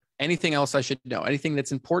 Anything else I should know? Anything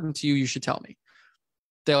that's important to you, you should tell me.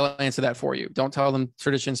 They'll answer that for you. Don't tell them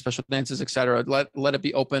traditions, special dances, etc. Let it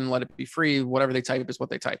be open, let it be free. Whatever they type is what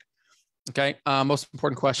they type. Okay. Most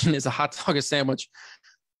important question, is a hot dog a sandwich?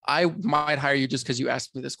 I might hire you just because you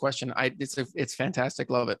asked me this question. It's fantastic.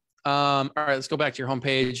 Love it. All right, let's go back to your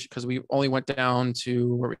homepage because we only went down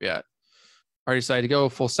to where we at. Already decided to go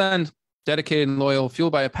full send, dedicated and loyal,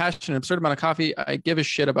 fueled by a passion and absurd amount of coffee. I give a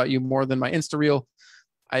shit about you more than my Insta reel.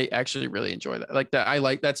 I actually really enjoy that. Like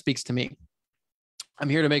that. That speaks to me. I'm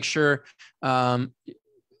here to make sure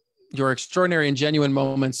your extraordinary and genuine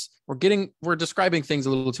moments. We're describing things a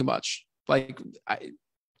little too much. Like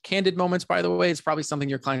candid moments, by the way, it's probably something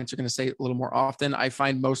your clients are going to say a little more often. I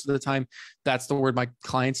find most of the time that's the word my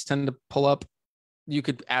clients tend to pull up. You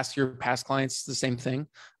could ask your past clients the same thing,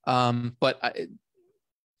 but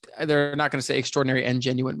they're not going to say extraordinary and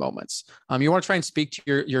genuine moments. You want to try and speak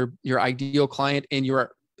to your ideal client in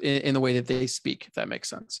the way that they speak, if that makes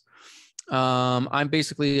sense. I'm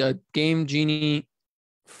basically a game genie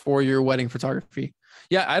for your wedding photography.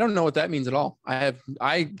 Yeah, I don't know what that means at all.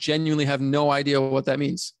 I genuinely have no idea what that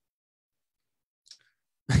means.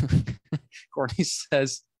 Courtney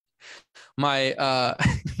says, my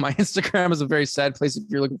Instagram is a very sad place if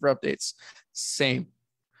you're looking for updates. Same.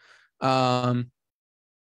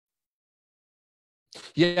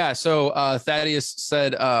 Yeah, so Thaddeus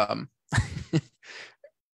said,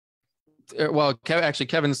 well,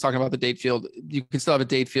 Kevin's talking about the date field. You can still have a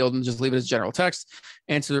date field and just leave it as general text.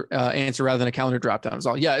 Answer rather than a calendar dropdown is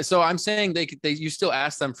all. Yeah, so I'm saying you still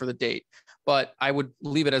ask them for the date, but I would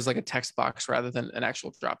leave it as like a text box rather than an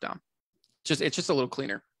actual dropdown. It's just a little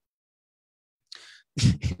cleaner.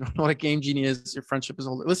 You don't know what a game genie is. Your friendship is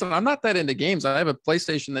older. Listen, I'm not that into games. I have a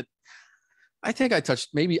PlayStation that I think I touched.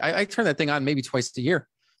 Maybe I turn that thing on maybe twice a year.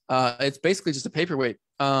 It's basically just a paperweight.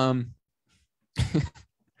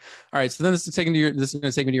 All right, so then this is going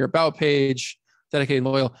to take me to your about page, dedicated and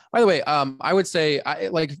loyal. By the way, I would say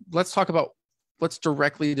let's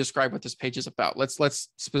directly describe what this page is about. Let's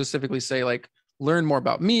specifically say like learn more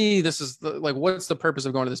about me. This is what's the purpose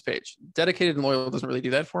of going to this page? Dedicated and loyal doesn't really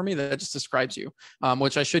do that for me. That just describes you,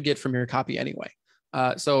 which I should get from your copy anyway.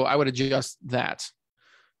 So I would adjust that.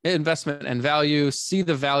 Investment and value, see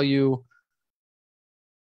the value.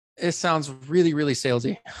 It sounds really, really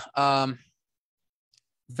salesy.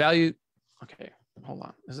 Value. Okay, hold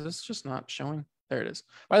on. Is this just not showing? There it is.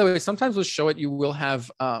 By the way, sometimes with Show It, you will have,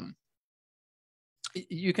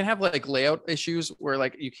 you can have like layout issues where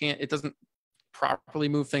like it doesn't properly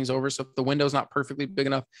move things over. So if the window's not perfectly big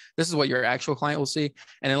enough, this is what your actual client will see.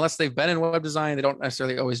 And unless they've been in web design, they don't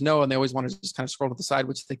necessarily always know. And they always want to just kind of scroll to the side,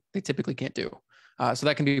 which they typically can't do. So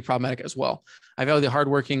that can be problematic as well. I value the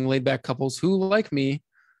hardworking, laid back couples who, like me,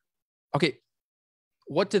 okay,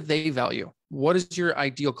 what do they value? What is your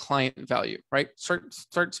ideal client value, right?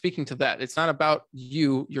 Start speaking to that. It's not about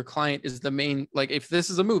you. Your client is the main, like if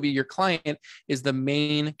this is a movie, your client is the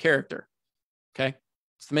main character. Okay.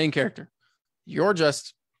 It's the main character. You're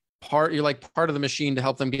just you're like part of the machine to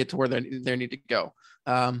help them get to where they need to go.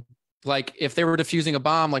 Like if they were defusing a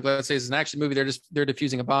bomb, like let's say it's an action movie, they're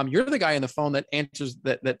defusing a bomb. You're the guy on the phone that answers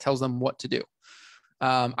that tells them what to do.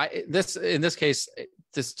 In this case,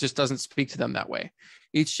 this just doesn't speak to them that way.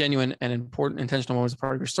 Each genuine and important intentional moment is a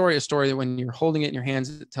part of your story, a story that when you're holding it in your hands,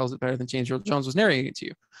 it tells it better than James Earl Jones was narrating it to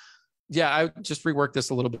you. Yeah, I would just rework this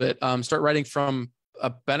a little bit. Start writing from a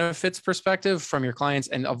benefits perspective from your clients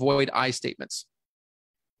and avoid I statements.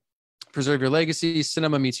 Preserve your legacy.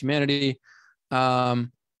 Cinema meets humanity.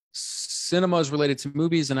 Cinema is related to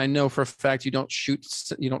movies, and I know for a fact you don't shoot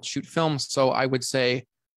film. So I would say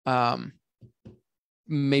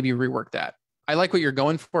maybe rework that. I like what you're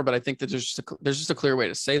going for, but I think that there's just a clear way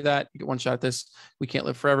to say that. You get one shot at this. We can't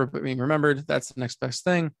live forever, but being remembered. That's the next best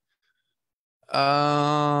thing.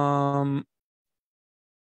 I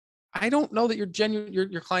don't know that you're genuine.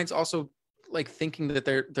 Your clients also like thinking that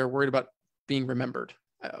they're worried about being remembered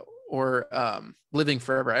or living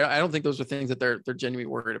forever. I don't think those are things that they're genuinely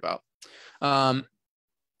worried about. Then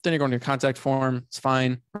you're going to your contact form. It's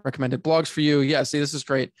fine. Recommended blogs for you. Yeah. See, this is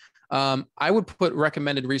great. I would put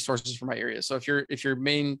recommended resources for my area. So if your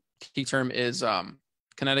main key term is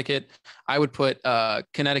Connecticut, I would put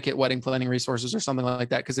Connecticut wedding planning resources or something like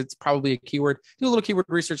that, because it's probably a keyword. Do a little keyword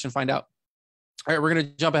research and find out. All right, we're going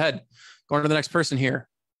to jump ahead. Going to the next person here.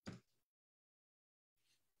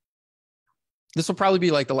 This will probably be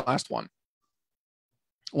like the last one.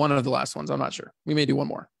 One of the last ones. I'm not sure. We may do one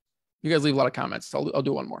more. You guys leave a lot of comments. I'll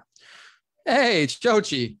do one more. Hey, it's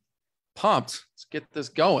Chochi. Pumped. Let's get this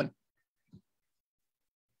going.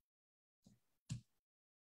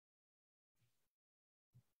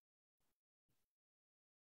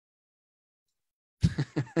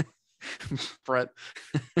 Brett.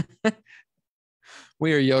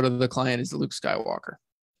 We are Yoda. The client is Luke Skywalker.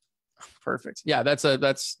 Perfect. Yeah, that's a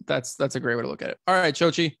great way to look at it. All right,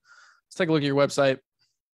 Chochi, let's take a look at your website.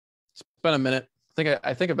 It's been a minute.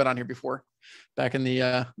 I think I've been on here before, back in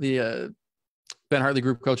the Ben Hartley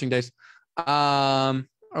group coaching days.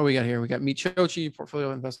 Oh, we got here. We got Meet Chochi,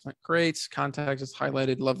 portfolio investment. Great. Contact is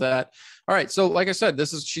highlighted. Love that. All right. So like I said,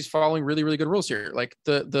 she's following really, really good rules here. Like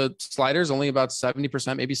the slider is only about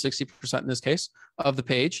 70%, maybe 60% in this case of the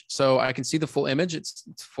page. So I can see the full image. It's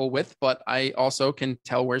full width, but I also can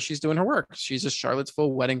tell where she's doing her work. She's a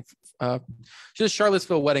Charlottesville wedding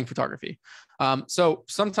photography. So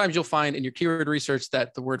sometimes you'll find in your keyword research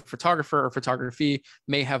that the word photographer or photography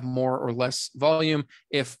may have more or less volume.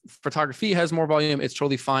 If photography has more volume, it's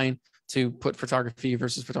totally fine to put photography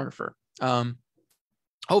versus photographer.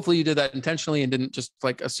 Hopefully you did that intentionally and didn't just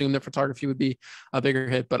like assume that photography would be a bigger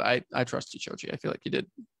hit, but I trust you, Chochi. I feel like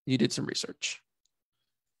you did some research.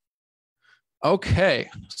 Okay,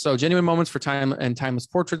 so genuine moments for time and timeless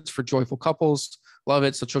portraits for joyful couples. Love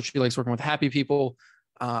it. So Chochi likes working with happy people.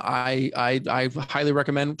 I highly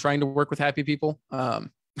recommend trying to work with happy people.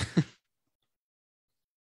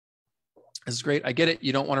 This is great. I get it.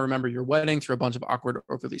 You don't want to remember your wedding through a bunch of awkward,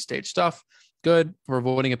 overly staged stuff. Good. We're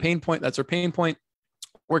avoiding a pain point. That's our pain point.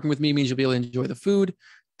 Working with me means you'll be able to enjoy the food,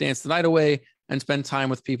 dance the night away, and spend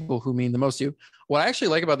time with people who mean the most to you. What I actually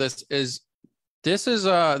like about this is this is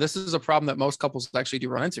a problem that most couples actually do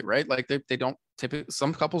run into, right? Like they don't typically,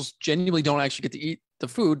 some couples genuinely don't actually get to eat the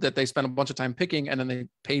food that they spend a bunch of time picking and then they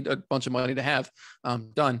paid a bunch of money to have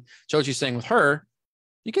done. Chochi's saying with her,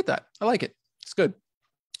 you get that. I like it. It's good.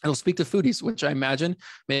 It'll speak to foodies, which I imagine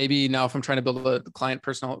maybe now if I'm trying to build a client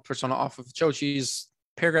persona off of Chochi's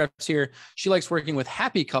paragraphs here, she likes working with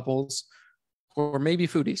happy couples or maybe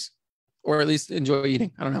foodies, or at least enjoy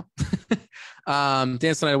eating. I don't know.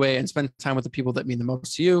 Dance the night away and spend time with the people that mean the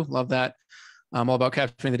most to you. Love that. I'm all about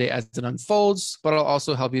capturing the day as it unfolds, but I'll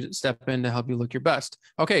also help you to step in to help you look your best.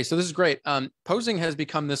 Okay, so this is great. Posing has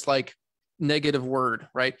become this like negative word,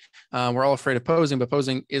 right? We're all afraid of posing, but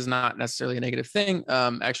posing is not necessarily a negative thing.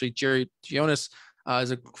 Actually, Jerry Gionis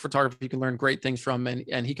is a photographer you can learn great things from,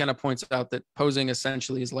 and he kind of points out that posing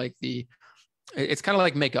essentially is like it's kind of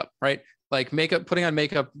like makeup, right? Like makeup, putting on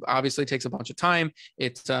makeup obviously takes a bunch of time.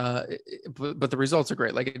 But the results are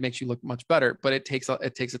great. Like it makes you look much better, but it takes a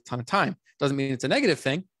ton of time. Doesn't mean it's a negative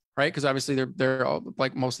thing, right? Because obviously they're all,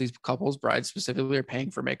 like most of these couples, brides specifically, are paying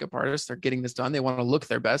for makeup artists. They're getting this done. They want to look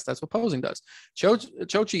their best. That's what posing does.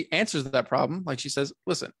 Chochi answers that problem. Like she says,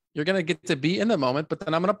 listen, you're going to get to be in the moment, but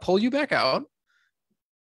then I'm going to pull you back out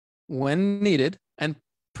when needed and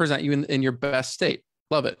present you in your best state.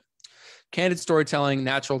 Love it. Candid storytelling,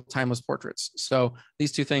 natural, timeless portraits. So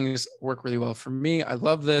these two things work really well for me. I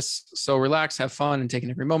love this. So relax, have fun, and take in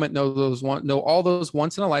every moment. Know all those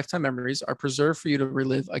once in a lifetime memories are preserved for you to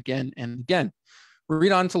relive again and again.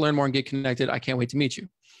 Read on to learn more and get connected. I can't wait to meet you.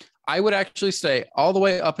 I would actually say all the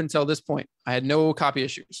way up until this point, I had no copy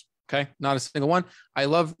issues. Okay, not a single one. I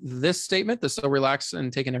love this statement. The so relax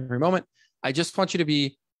and take in every moment. I just want you to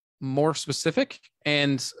be more specific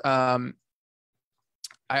and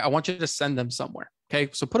I want you to send them somewhere. Okay.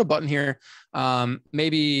 So put a button here.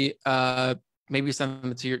 Maybe send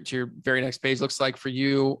them to your very next page. Looks like for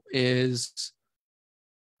you is,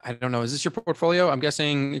 I don't know. Is this your portfolio? I'm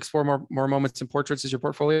guessing explore more moments and portraits is your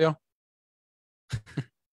portfolio.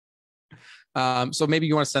 So maybe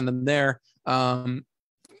you want to send them there.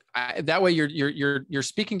 That way you're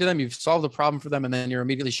speaking to them. You've solved the problem for them. And then you're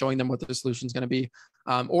immediately showing them what the solution is going to be.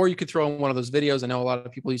 Or you could throw in one of those videos. I know a lot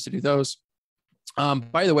of people used to do those.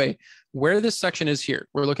 By the way, where this section is here,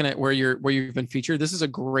 we're looking at where you've been featured. This is a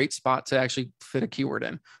great spot to actually fit a keyword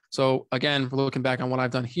in. So again, we're looking back on what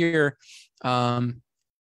I've done here. Where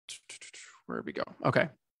did we go? Okay.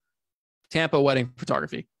 Tampa wedding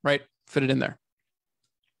photography, right? Fit it in there.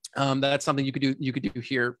 That's something you could do. You could do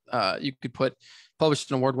here. You could put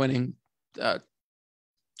published an award-winning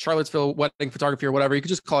Charlottesville wedding photography or whatever. You could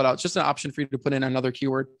just call it out. It's just an option for you to put in another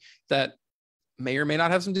keyword that may or may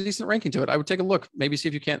not have some decent ranking to it. I would take a look, maybe see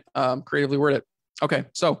if you can't creatively word it. Okay,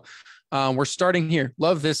 so we're starting here.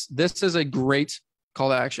 Love this. This is a great call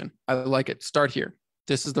to action. I like it. Start here.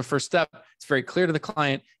 This is the first step. It's very clear to the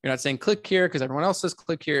client. You're not saying click here because everyone else says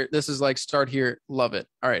click here. This is like start here. Love it.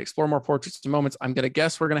 All right, explore more portraits and moments. I'm going to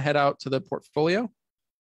guess we're going to head out to the portfolio.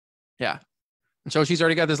 Yeah. And so she's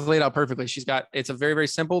already got this laid out perfectly. It's a very, very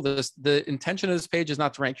simple. The intention of this page is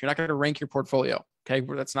not to rank. You're not going to rank your portfolio. Okay.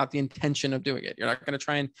 That's not the intention of doing it. You're not going to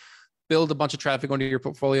try and build a bunch of traffic onto your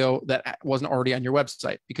portfolio that wasn't already on your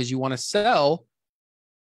website, because you want to sell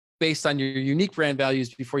based on your unique brand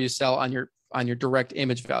values before you sell on your direct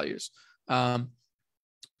image values, or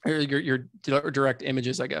your direct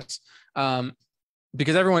images, I guess.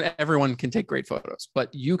 Because everyone can take great photos,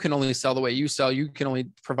 but you can only sell the way you sell. You can only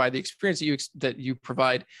provide the experience that you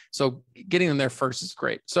provide. So getting them there first is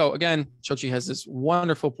great. So again, Xochitl has this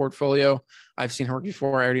wonderful portfolio. I've seen her work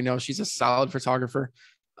before. I already know she's a solid photographer.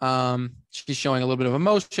 She's showing a little bit of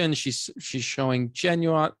emotion. She's showing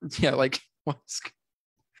genuine. Yeah, like I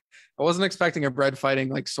wasn't expecting a bread fighting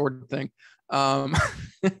like sword thing.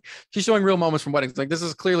 She's showing real moments from weddings. Like this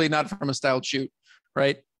is clearly not from a styled shoot,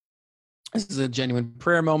 right? This is a genuine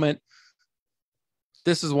prayer moment.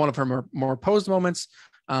 This is one of her more posed moments,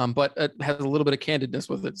 but it has a little bit of candidness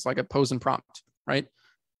with it. It's like a pose and prompt, right?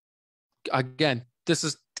 Again, this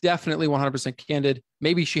is definitely 100% candid.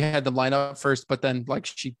 Maybe she had them line up first, but then like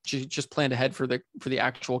she just planned ahead for the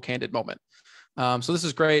actual candid moment. So this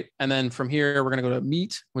is great. And then from here, we're going to go to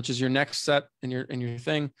meet, which is your next set in your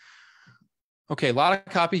thing. Okay, a lot of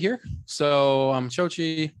copy here. So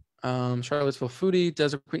Xochitl, Charlottesville foodie,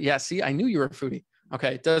 desert queen. Yeah, see, I knew you were a foodie.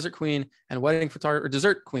 Okay, desert queen and wedding photographer, or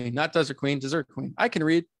dessert queen, not desert queen, dessert queen. I can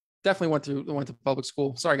read. Definitely went to public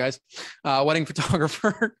school. Sorry, guys. Wedding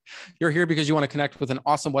photographer. You're here because you want to connect with an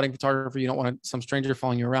awesome wedding photographer. You don't want some stranger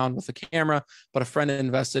following you around with a camera, but a friend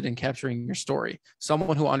invested in capturing your story.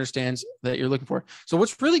 Someone who understands that you're looking for. So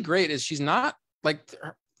what's really great is she's not like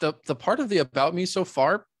the part of the about me so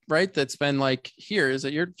far, right? That's been like here is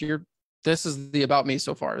that you're this is the about me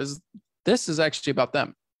so far. This is actually about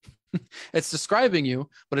them. It's describing you,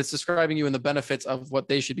 but it's describing you in the benefits of what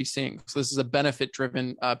they should be seeing. So this is a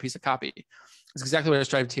benefit-driven piece of copy. It's exactly what I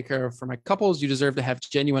strive to take care of for my couples. You deserve to have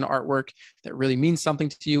genuine artwork that really means something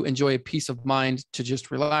to you. Enjoy a peace of mind to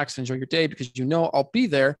just relax, enjoy your day, because you know I'll be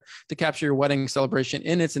there to capture your wedding celebration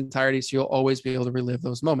in its entirety, so you'll always be able to relive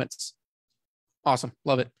those moments. Awesome.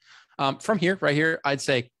 Love it. From here, right here, I'd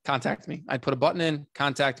say contact me. I'd put a button in,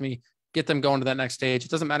 contact me, get them going to that next stage. It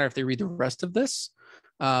doesn't matter if they read the rest of this.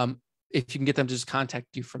 If you can get them to just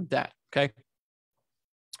contact you from that. Okay.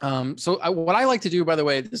 What I like to do, by the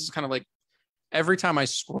way, this is kind of like every time I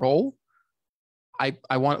scroll,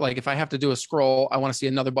 I want, like, if I have to do a scroll, I want to see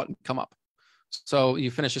another button come up. So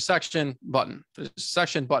you finish a section, button,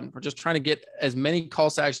 section, button. We're just trying to get as many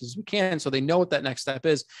calls to actions as we can so they know what that next step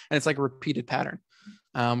is. And it's like a repeated pattern.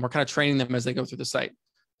 We're kind of training them as they go through the site.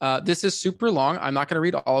 This is super long. I'm not going to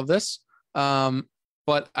read all of this.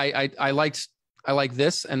 But I like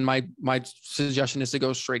this, and my suggestion is to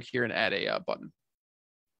go straight here and add a button.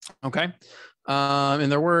 Okay. In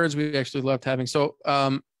their words, we actually loved having. So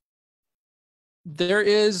there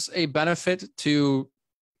is a benefit to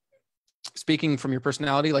speaking from your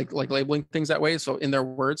personality, like labeling things that way. So in their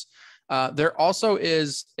words, there also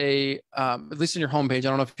is at least in your homepage, I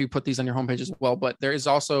don't know if you put these on your homepage as well, but there is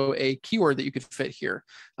also a keyword that you could fit here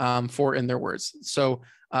for in their words. So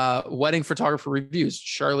wedding photographer reviews,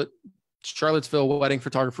 Charlottesville wedding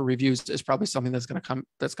photographer reviews is probably something that's going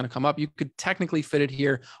to come up. You could technically fit it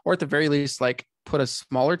here, or at the very least, like put a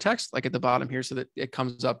smaller text like at the bottom here so that it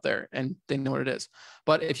comes up there and they know what it is.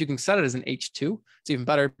 But if you can set it as an H2, it's even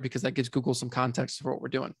better because that gives Google some context for what we're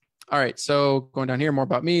doing. All right, so going down here, more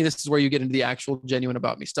about me. This is where you get into the actual genuine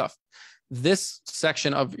about me stuff. This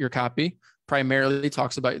section of your copy primarily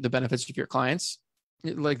talks about the benefits of your clients,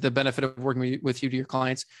 like the benefit of working with you to your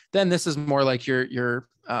clients. Then this is more like your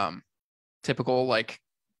typical like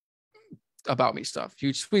about me stuff,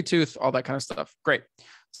 huge sweet tooth, all that kind of stuff. Great.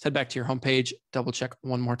 Let's head back to your homepage, double check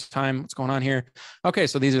one more time what's going on here. Okay,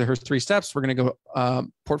 so these are her 3 steps. We're going to go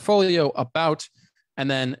portfolio, about, and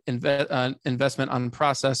then investment on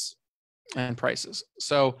process and prices.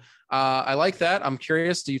 So I like that. I'm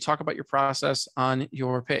curious, do you talk about your process on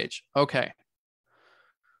your page? Okay.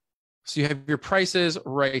 So you have your prices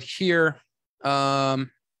right here. I'd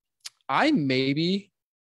maybe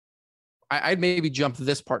jump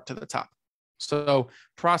this part to the top. So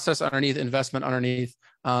process underneath, investment underneath,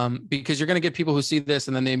 because you're going to get people who see this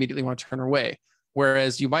and then they immediately want to turn away.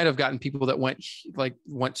 Whereas you might have gotten people that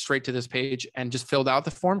went straight to this page and just filled out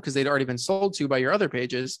the form because they'd already been sold to by your other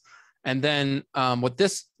pages. And then what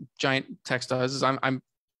this giant text does is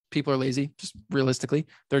people are lazy, just realistically.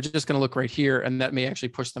 They're just going to look right here, and that may actually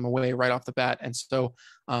push them away right off the bat. And so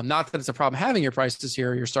not that it's a problem having your prices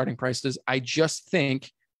here, your starting prices. I just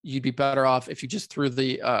think you'd be better off if you just threw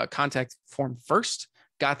the contact form first,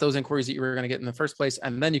 got those inquiries that you were going to get in the first place,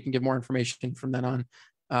 and then you can give more information from then on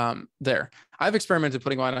there. I've experimented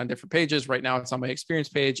putting it on different pages. Right now it's on my experience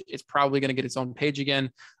page. It's probably going to get its own page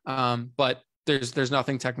again. But there's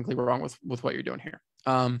nothing technically wrong with what you're doing here.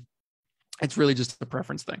 It's really just a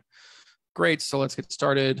preference thing. Great. So let's get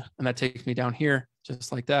started. And that takes me down here,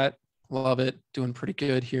 just like that. Love it. Doing pretty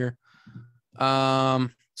good here.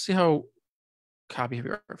 See how copy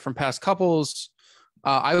from past couples.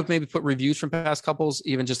 I would maybe put reviews from past couples.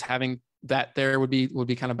 Even just having that there would be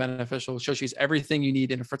kind of beneficial. So she's everything you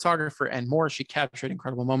need in a photographer and more. She captured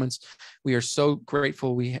incredible moments. We are so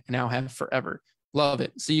grateful. We now have forever. Love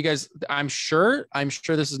it. So you guys, I'm sure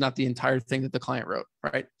this is not the entire thing that the client wrote,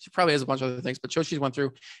 right? She probably has a bunch of other things, but Shoshi went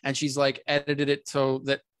through and she's like edited it so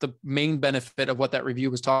that the main benefit of what that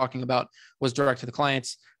review was talking about was direct to the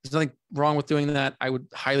clients. There's nothing wrong with doing that. I would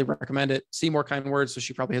highly recommend it. See More Kind Words. So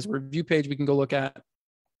she probably has a review page we can go look at.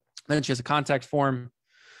 Then she has a contact form.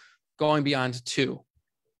 Going beyond 2.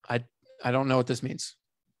 I don't know what this means.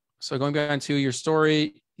 So going beyond 2, your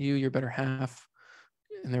story, your better half,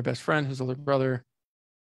 and their best friend, who's older brother.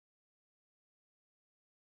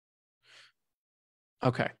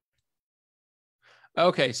 Okay.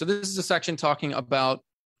 So this is a section talking about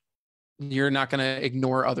you're not going to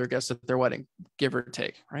ignore other guests at their wedding, give or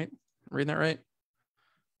take, right? Reading that right?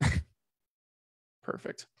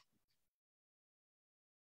 Perfect.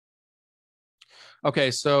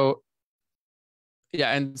 Okay, so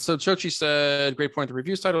yeah, and so Chochi said, great point. The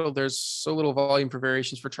review's title, there's so little volume for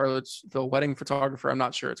variations for Charlottesville wedding photographer. I'm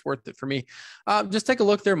not sure it's worth it for me. Just take a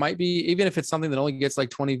look. There might be, even if it's something that only gets like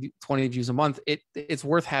 20 views a month, it's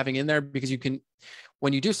worth having in there because you can,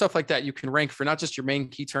 when you do stuff like that, you can rank for not just your main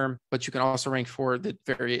key term, but you can also rank for the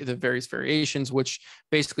various variations, which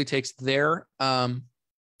basically takes their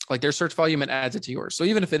their search volume and adds it to yours. So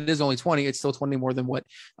even if it is only 20, it's still 20 more than what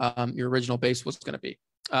your original base was going to be.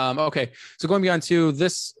 Okay, so going beyond 2,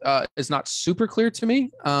 this is not super clear to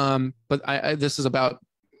me, but this is about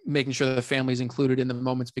making sure that the family is included in the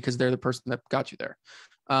moments because they're the person that got you there.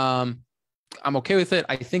 I'm okay with it.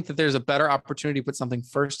 I think that there's a better opportunity to put something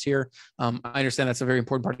first here. I understand that's a very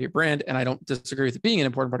important part of your brand, and I don't disagree with it being an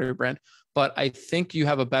important part of your brand, but I think you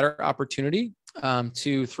have a better opportunity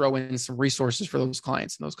to throw in some resources for those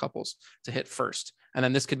clients and those couples to hit first. And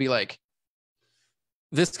then this could be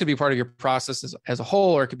part of your process as a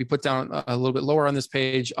whole, or it could be put down a little bit lower on this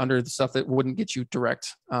page under the stuff that wouldn't get you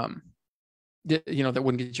direct, that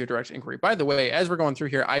wouldn't get you a direct inquiry. By the way, as we're going through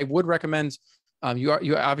here, I would recommend you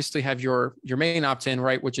obviously have your main opt-in,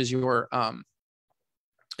 right, which is your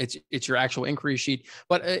it's your actual inquiry sheet.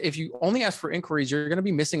 But if you only ask for inquiries, you're going to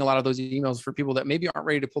be missing a lot of those emails for people that maybe aren't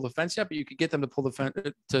ready to pull the fence yet, but you could get them to pull the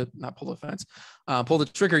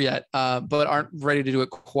trigger yet, but aren't ready to do it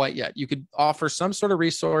quite yet. You could offer some sort of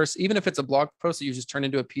resource, even if it's a blog post that you just turn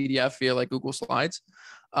into a PDF via like Google Slides.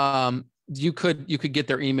 You could get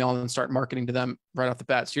their email and start marketing to them right off the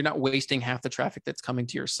bat. So you're not wasting half the traffic that's coming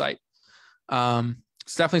to your site.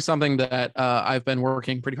 It's definitely something that I've been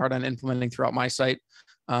working pretty hard on implementing throughout my site.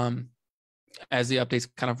 As the updates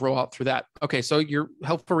kind of roll out through that. Okay, so your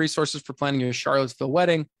helpful resources for planning your Charlottesville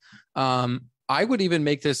wedding. I would even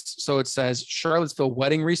make this so it says Charlottesville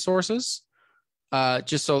wedding resources,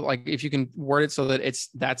 just so like if you can word it so that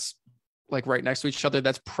that's like right next to each other.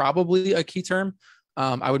 That's probably a key term.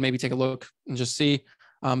 I would maybe take a look and just see.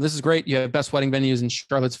 This is great. You have best wedding venues in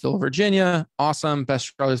Charlottesville, Virginia. Awesome.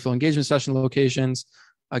 Best Charlottesville engagement session locations.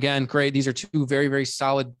 Again, great. These are 2 very, very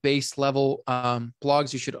solid base level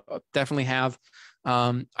blogs you should definitely have.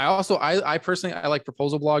 I personally like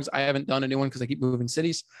proposal blogs. I haven't done a new one because I keep moving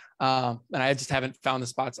cities. And I just haven't found the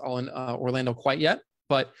spots all in Orlando quite yet.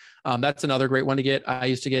 But that's another great one to get. I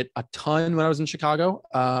used to get a ton when I was in Chicago.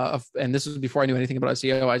 And this was before I knew anything about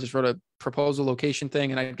SEO. I just wrote a proposal location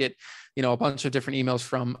thing and I'd get, a bunch of different emails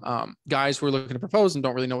from guys who are looking to propose and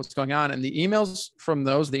don't really know what's going on. And the emails from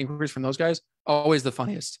the inquiries from those guys, always the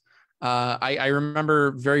funniest. I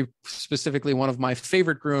remember very specifically one of my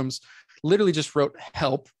favorite grooms literally just wrote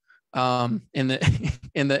help in the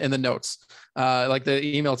in the notes. Like the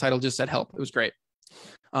email title just said help. It was great.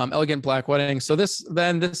 Elegant Black Wedding. So this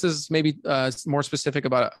is maybe more specific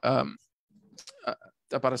about a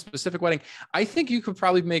specific wedding. I think you could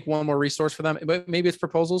probably make one more resource for them, but maybe it's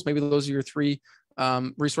proposals. Maybe those are your 3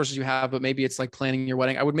 resources you have, but maybe it's like planning your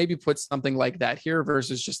wedding. I would maybe put something like that here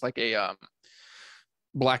versus just like a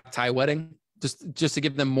black tie wedding. just to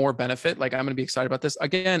give them more benefit. Like, I'm going to be excited about this.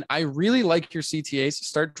 Again, I really like your CTAs.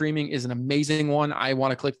 Start Dreaming is an amazing one. I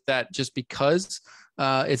want to click that just because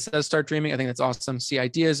it says Start Dreaming. I think that's awesome. See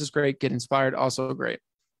Ideas is great. Get Inspired, also great.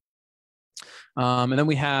 And then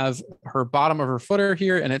we have her bottom of her footer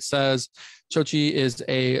here, and it says Chochi is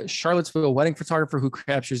a Charlottesville wedding photographer who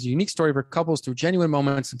captures the unique story of her couples through genuine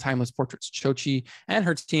moments and timeless portraits. Chochi and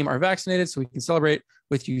her team are vaccinated, so we can celebrate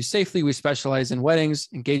with you safely. We specialize in weddings,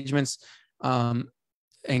 engagements,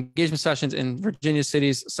 engagement sessions in Virginia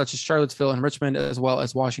cities such as Charlottesville and Richmond, as well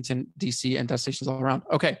as Washington, D.C., and destinations all around.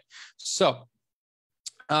 Okay, so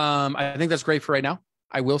I think that's great for right now.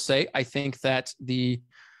 I will say, I think that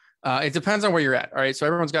it depends on where you're at. All right. So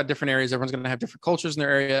everyone's got different areas. Everyone's going to have different cultures in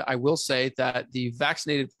their area. I will say that the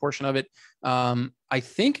vaccinated portion of it, I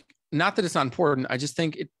think, not that it's not important. I just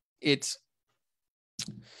think it's,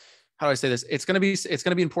 how do I say this? It's going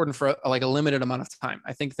to be important for a limited amount of time.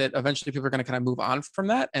 I think that eventually people are going to kind of move on from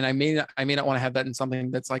that. And I may not want to have that in something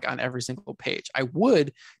that's like on every single page. I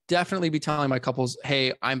would definitely be telling my couples,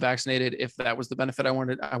 hey, I'm vaccinated. If that was the benefit I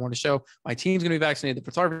want to show, my team's going to be vaccinated. The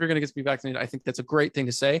photographer are going to get to be vaccinated. I think that's a great thing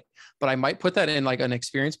to say, but I might put that in like an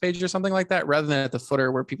experience page or something like that, rather than at the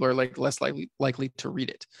footer where people are like less likely to read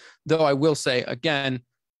it. Though I will say again,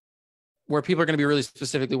 where people are going to be really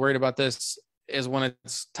specifically worried about this is when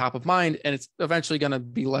it's top of mind, and it's eventually going to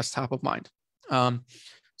be less top of mind.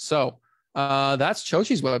 So that's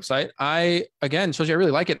Chochi's website. Chochi, I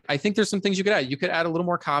really like it. I think there's some things you could add. You could add a little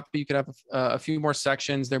more copy. You could have a few more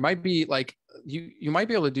sections. There might be like, you might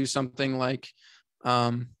be able to do something like,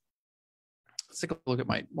 let's take a look at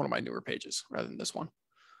one of my newer pages rather than this one.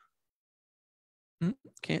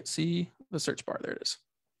 Can't see the search bar. There it is.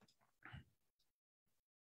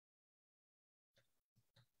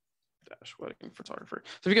 Wedding photographer.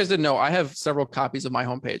 So if you guys didn't know, I have several copies of my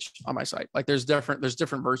homepage on my site. Like there's different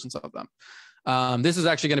versions of them. This is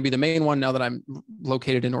actually going to be the main one now that I'm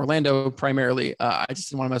located in Orlando primarily. I just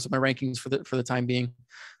didn't want to mess with my rankings for the time being.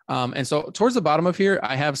 And so towards the bottom of here,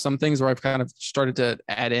 I have some things where I've kind of started to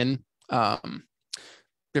add in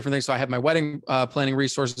different things. So I have my wedding planning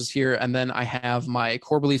resources here, and then I have my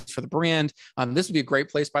core beliefs for the brand. This would be a great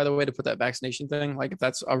place, by the way, to put that vaccination thing. Like if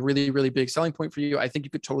that's a really, really big selling point for you, I think you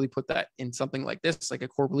could totally put that in something like this, like a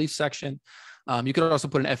core belief section. You could also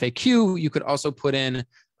put an FAQ. You could also put in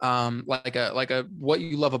like a what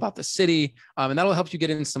you love about the city, and that'll help you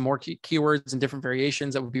get in some more keywords and different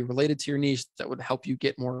variations that would be related to your niche that would help you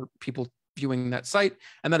get more people viewing that site.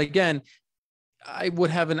 And then again, I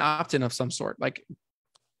would have an opt-in of some sort, like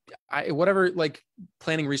whatever like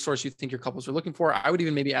planning resource you think your couples are looking for. I would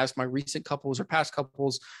even maybe ask my recent couples or past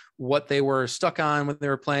couples what they were stuck on when they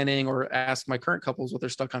were planning, or ask my current couples what they're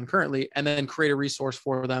stuck on currently, and then create a resource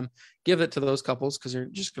for them, give it to those couples because they're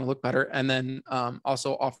just going to look better. And then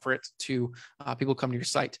also offer it to people come to your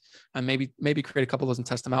site, and maybe create a couple of those and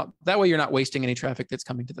test them out. That way you're not wasting any traffic that's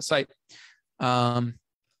coming to the site.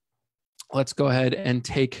 Let's go ahead and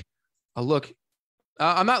take a look.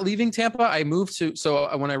 I'm not leaving Tampa. I moved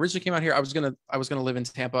so when I originally came out here, I was gonna live in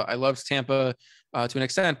Tampa. I loved Tampa to an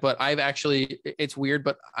extent, but it's weird,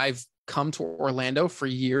 but I've come to Orlando for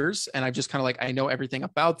years, and I've just kind of like, I know everything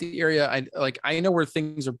about the area. I know where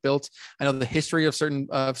things are built. I know the history of certain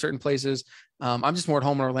places. I'm just more at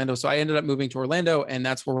home in Orlando, so I ended up moving to Orlando, and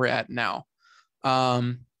that's where we're at now.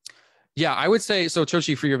 Yeah, I would say so.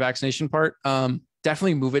 Chochi, for your vaccination part,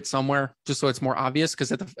 definitely move it somewhere just so it's more obvious,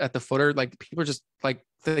 because at the footer, like people are just like,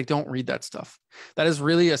 they don't read that stuff. That is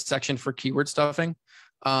really a section for keyword stuffing.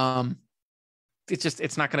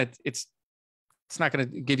 It's not going to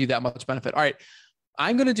give you that much benefit. All right.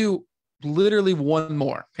 I'm going to do literally one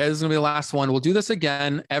more. Okay. This is going to be the last one. We'll do this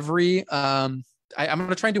again every, I'm going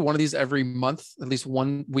to try and do one of these every month, at least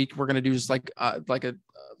 1 week. We're going to do just like a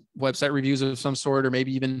website reviews of some sort, or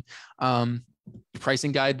maybe even,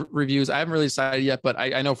 pricing guide reviews. I haven't really decided yet, but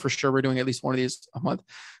I know for sure we're doing at least one of these a month.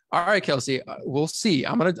 All right, Kelsey, we'll see.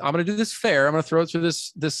 I'm gonna do this fair. I'm gonna throw it through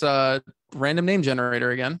this random name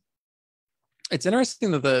generator again. It's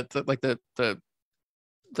interesting that the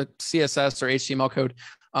CSS or HTML code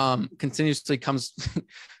continuously comes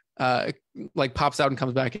like pops out and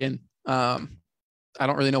comes back in. I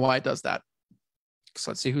don't really know why it does that.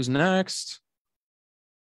 So let's see who's next.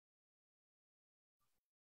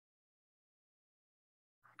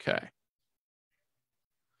 Okay.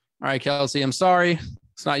 All right, Kelsey, I'm sorry.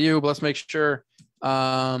 It's not you, but let's make sure.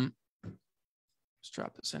 Let's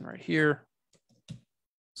drop this in right here.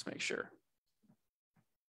 Let's make sure.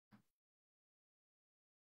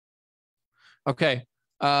 Okay.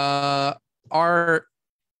 I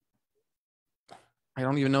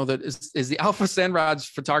don't even know that is the Alpha Sandrods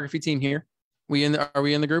photography team here. Are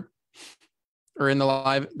we in the group? or in the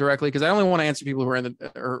live directly? Because I only want to answer people who are in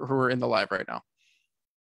the or who are in the live right now.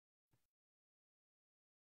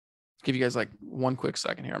 Give you guys like one quick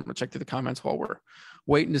second here. I'm gonna check through the comments while we're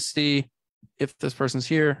waiting to see if this person's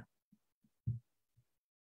here.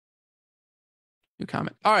 New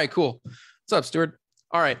comment. All right, cool. What's up, Stuart?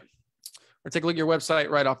 All right, we'll take a look at your website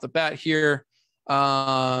right off the bat here.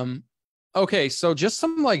 Okay, so just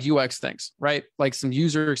some like UX things, right? Like some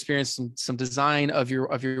user experience, some design of your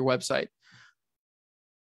website.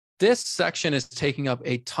 This section is taking up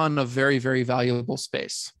a ton of very, very valuable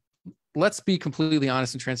space. Let's be completely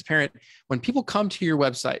honest and transparent. When people come to your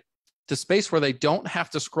website, the space where they don't have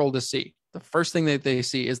to scroll to see, the first thing that they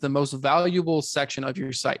see is the most valuable section of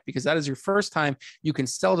your site, because that is your first time you can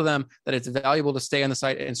sell to them that it's valuable to stay on the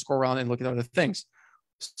site and scroll around and look at other things.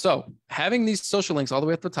 So having these social links all the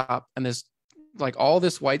way at the top and this like all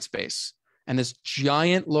this white space and this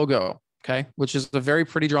giant logo, okay, which is a very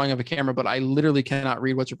pretty drawing of a camera, but I literally cannot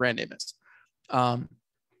read what your brand name is.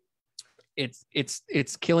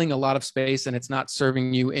 It's killing a lot of space and it's not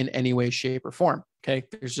serving you in any way, shape, or form. Okay.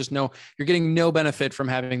 There's just you're getting no benefit from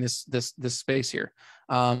having this space here.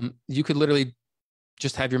 You could literally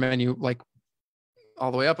just have your menu like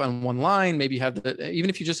all the way up on one line. Maybe have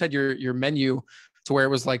even if you just had your menu to where it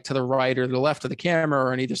was like to the right or the left of the camera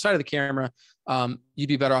or on either side of the camera, you'd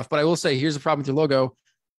be better off. But I will say, here's the problem with your logo.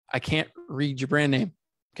 I can't read your brand name.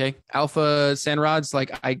 Okay. Alpha Sanrods,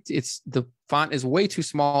 it's the font is way too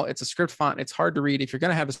small. It's a script font. It's hard to read. If you're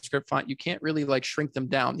going to have a script font, you can't really like shrink them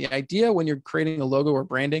down. The idea when you're creating a logo or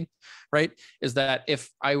branding, right, is that if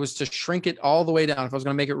I was to shrink it all the way down, if I was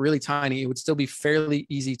going to make it really tiny, it would still be fairly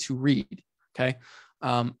easy to read. Okay.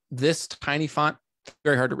 This tiny font,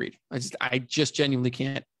 very hard to read. I just genuinely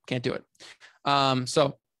can't do it.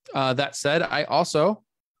 So that said, I also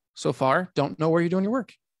so far don't know where you're doing your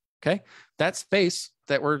work. Okay. That space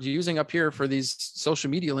that we're using up here for these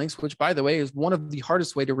social media links, which by the way, is one of the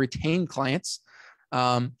hardest way to retain clients.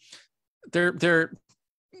 They're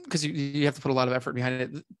because you have to put a lot of effort behind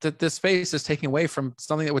it. That this space is taking away from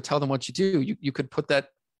something that would tell them what you do. You could put that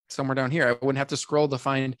somewhere down here. I wouldn't have to scroll to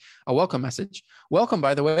find a welcome message. Welcome,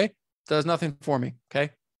 by the way, does nothing for me.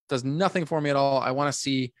 Okay. Does nothing for me at all. I want to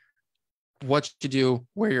see what you do,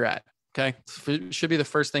 where you're at. Okay. It should be the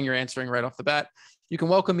first thing you're answering right off the bat. You can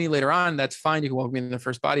welcome me later on. That's fine. You can welcome me in the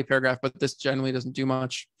first body paragraph, but this generally doesn't do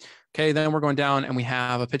much. Okay. Then we're going down and we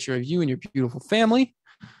have a picture of you and your beautiful family.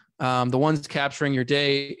 The ones capturing your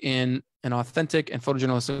day in an authentic and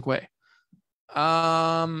photojournalistic way.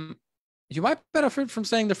 You might benefit from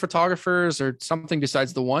saying the photographers or something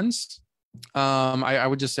besides the ones. I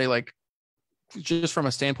would just say like, just from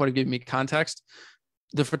a standpoint of giving me context,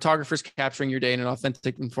 the photographers capturing your day in an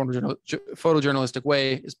authentic and photojournalistic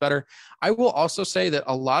way is better. I will also say that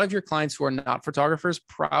a lot of your clients who are not photographers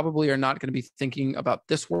probably are not going to be thinking about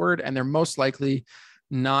this word, and they're most likely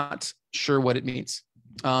not sure what it means.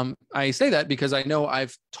 I say that because I know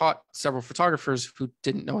I've taught several photographers who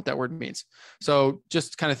didn't know what that word means. So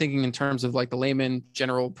just kind of thinking in terms of like the layman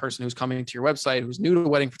general person who's coming to your website, who's new to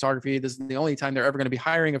wedding photography, this is the only time they're ever going to be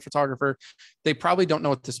hiring a photographer. They probably don't know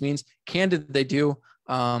what this means. Candid, they do.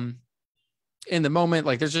 In the moment,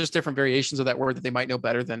 like there's just different variations of that word that they might know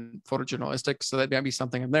better than photojournalistic. So that might be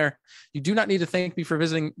something in there. You do not need to thank me for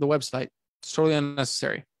visiting the website. It's totally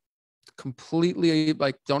unnecessary. Completely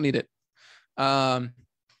like don't need it.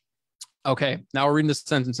 Okay, now we're reading this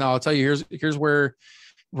sentence. Now I'll tell you, here's where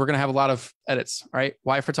we're going to have a lot of edits, right?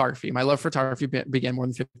 Why photography? My love for photography began more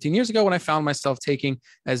than 15 years ago when I found myself taking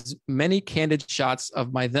as many candid shots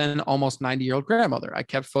of my then almost 90-year-old grandmother. I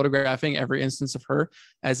kept photographing every instance of her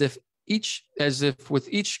as if with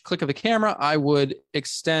each click of the camera, I would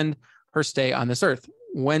extend her stay on this earth.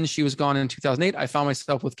 When she was gone in 2008, I found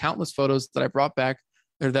myself with countless photos that brought back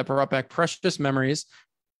precious memories.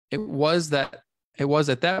 It was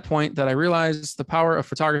at that point that I realized the power of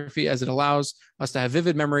photography, as it allows us to have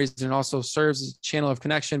vivid memories and also serves as a channel of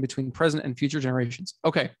connection between present and future generations.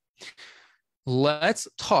 Okay, let's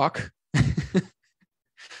talk.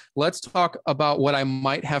 Let's talk about what I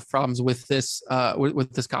might have problems with this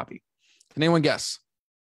with this copy. Can anyone guess?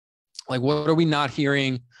 Like, what are we not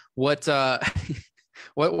hearing? What's kind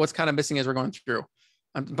of missing as we're going through?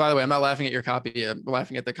 By the way, I'm not laughing at your copy. I'm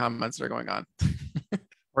laughing at the comments that are going on.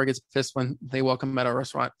 Or gets pissed when they welcome at a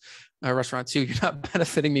restaurant too. You're not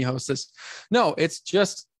benefiting me, hostess. No,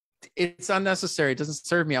 it's unnecessary. It doesn't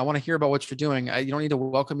serve me. I want to hear about what you're doing. You don't need to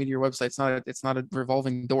welcome me to your website. It's not a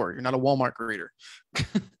revolving door. You're not a Walmart greeter.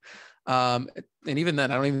 And even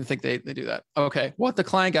then, I don't even think they do that. Okay. What the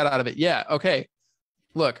client got out of it. Yeah. Okay.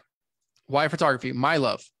 Look, why photography? My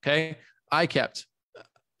love. Okay. I found.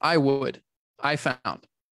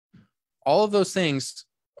 All of those things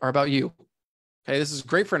are about you. Okay. This is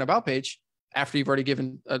great for an about page after you've already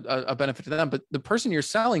given a benefit to them, but the person you're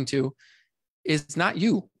selling to is not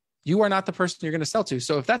you. You are not the person you're going to sell to.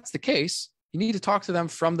 So if that's the case, you need to talk to them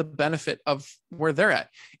from the benefit of where they're at.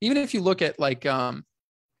 Even if you look at like,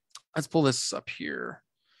 let's pull this up here.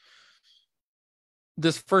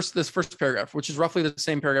 This first paragraph, which is roughly the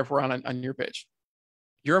same paragraph we're on your page.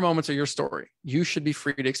 Your moments are your story. You should be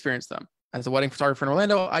free to experience them. As a wedding photographer in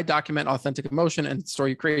Orlando, I document authentic emotion and the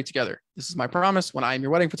story you create together. This is my promise. When I am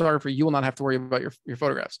your wedding photographer, you will not have to worry about your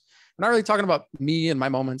photographs. I'm not really talking about me and my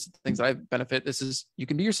moments, things that I benefit. This is, you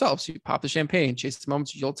can be yourself. So you pop the champagne, chase the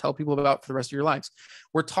moments you'll tell people about for the rest of your lives.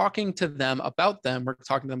 We're talking to them about them. We're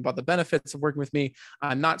talking to them about the benefits of working with me.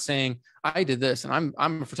 I'm not saying I did this and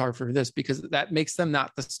I'm a photographer for this, because that makes them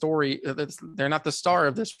not the story. They're not the star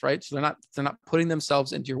of this, right? So they're not putting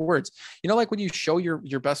themselves into your words. You know, like when you show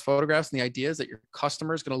your best photographs and the idea is that your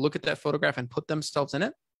customer is going to look at that photograph and put themselves in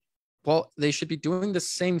it. Well, they should be doing the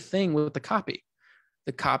same thing with the copy.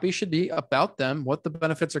 The copy should be about them, what the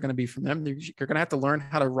benefits are going to be from them. You're going to have to learn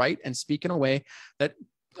how to write and speak in a way that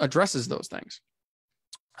addresses those things.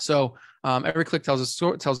 So every click tells a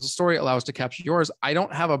story, allows us to capture yours. I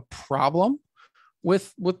don't have a problem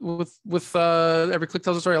with every click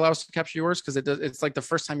tells a story, allows us to capture yours, because it's like the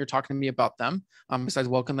first time you're talking to me about them, besides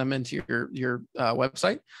welcome them into your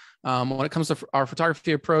website. When it comes to our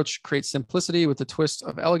photography approach, create simplicity with a twist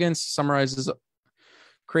of elegance,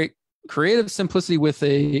 creative simplicity with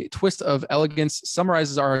a twist of elegance,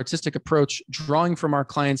 summarizes our artistic approach, drawing from our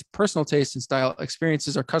clients' personal taste and style.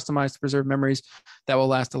 Experiences are customized to preserve memories that will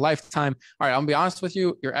last a lifetime. All right, I'll be honest with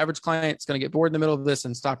you. Your average client is going to get bored in the middle of this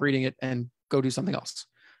and stop reading it and go do something else.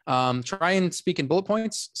 Try and speak in bullet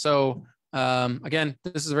points. So again,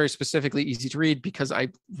 this is very specifically easy to read because I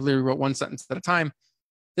literally wrote one sentence at a time.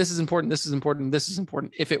 This is important. This is important. This is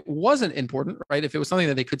important. If it wasn't important, right? If it was something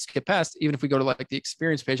that they could skip past, even if we go to like the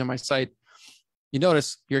experience page on my site, you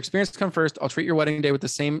notice your experience come first. I'll treat your wedding day with the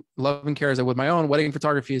same love and care as I would my own. Wedding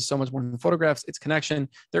photography is so much more than photographs. It's connection.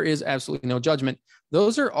 There is absolutely no judgment.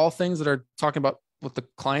 Those are all things that are talking about what the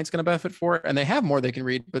client's going to benefit for, and they have more they can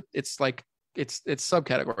read, but it's like, it's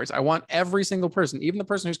subcategories. I want every single person, even the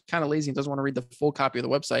person who's kind of lazy and doesn't want to read the full copy of the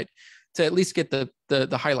website, to at least get the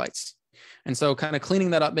highlights. And so kind of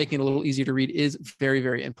cleaning that up, making it a little easier to read is very,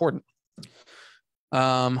 very important.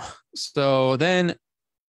 So then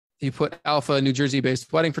you put Alpha, New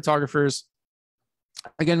Jersey-based wedding photographers.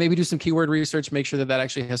 Again, maybe do some keyword research, make sure that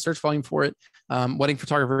actually has search volume for it. Wedding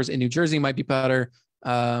photographers in New Jersey might be better.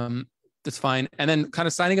 That's fine. And then kind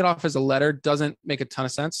of signing it off as a letter doesn't make a ton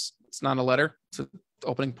of sense. It's not a letter. It's the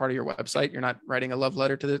opening part of your website. You're not writing a love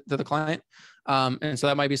letter to the client. And so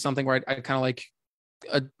that might be something where I kind of like,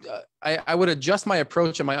 I would adjust my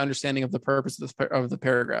approach and my understanding of the purpose of the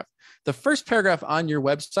paragraph. The first paragraph on your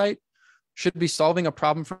website should be solving a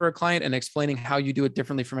problem for a client and explaining how you do it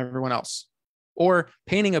differently from everyone else, or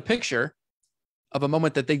painting a picture of a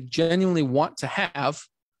moment that they genuinely want to have,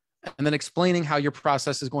 and then explaining how your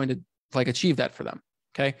process is going to like achieve that for them.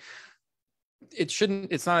 Okay.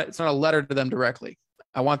 It's not a letter to them directly.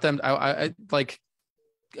 I want them, I like,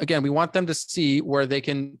 again, we want them to see where they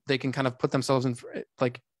can kind of put themselves in,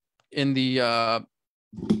 like in the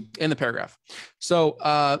paragraph. So,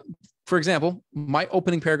 for example, my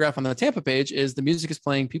opening paragraph on the Tampa page is: the music is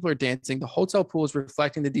playing, people are dancing, the hotel pool is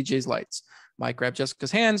reflecting the DJ's lights. Mike grabbed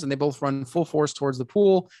Jessica's hands and they both run full force towards the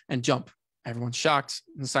pool and jump. Everyone's shocked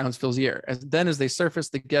and the silence fills the air. As they surface,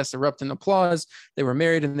 the guests erupt in applause. They were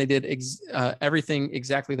married and they did everything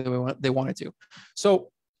exactly the way they wanted to.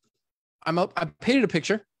 So I painted a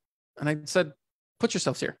picture and I said, put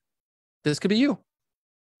yourselves here. This could be you,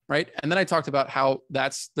 right? And then I talked about how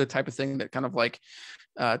that's the type of thing that kind of like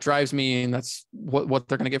drives me, and that's what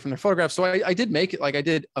they're going to get from their photographs. So I did make it, like I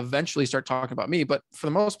did eventually start talking about me, but for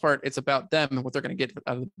the most part, it's about them and what they're going to get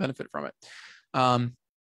out of the benefit from it.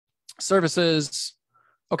 Services.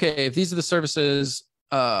 Okay, if these are the services,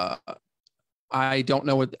 I don't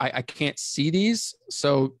know what I can't see these.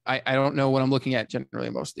 So I don't know what I'm looking at generally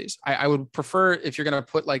in most of these. I would prefer, if you're going to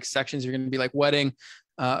put like sections, you're going to be like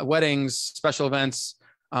weddings, special events,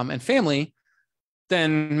 and family,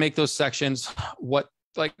 then make those sections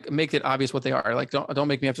make it obvious what they are. Like, don't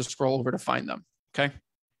make me have to scroll over to find them. Okay.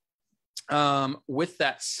 With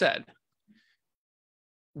that said,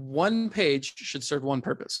 one page should serve one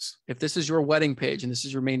purpose. If this is your wedding page and this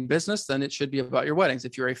is your main business, then it should be about your weddings.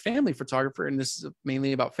 If you're a family photographer and this is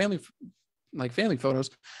mainly about family photos,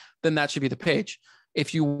 then that should be the page.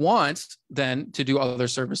 If you want then to do other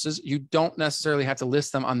services, you don't necessarily have to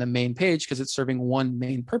list them on the main page because it's serving one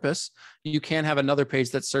main purpose. You can have another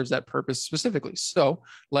page that serves that purpose specifically. So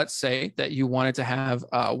let's say that you wanted to have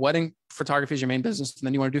wedding photography as your main business, and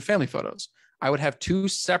then you want to do family photos. I would have two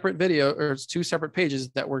separate pages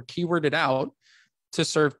that were keyworded out to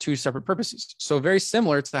serve two separate purposes. So very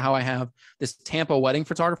similar to how I have this Tampa wedding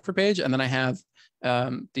photographer page, and then I have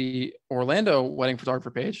the Orlando wedding photographer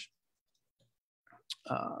page.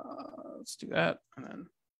 Let's do that. And then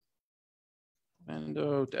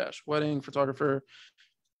Orlando wedding photographer.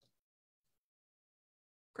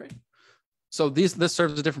 Great. So this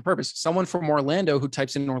serves a different purpose. Someone from Orlando who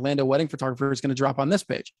types in Orlando wedding photographer is going to drop on this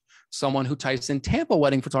page. Someone who types in Tampa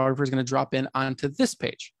wedding photographer is going to drop in onto this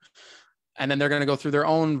page. And then they're going to go through their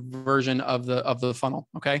own version of the funnel.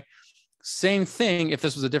 Okay. Same thing if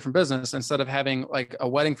this was a different business. Instead of having like a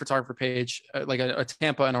wedding photographer page, like a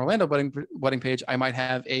Tampa and Orlando wedding page, I might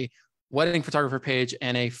have a wedding photographer page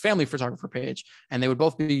and a family photographer page, and they would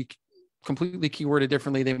both be completely keyworded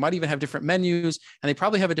differently. They might even have different menus, and they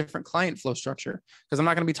probably have a different client flow structure, because I'm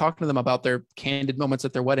not going to be talking to them about their candid moments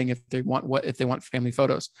at their wedding if they want family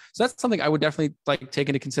photos. So that's something I would definitely like take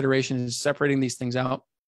into consideration, is separating these things out.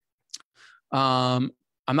 I'm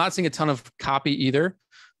not seeing a ton of copy either.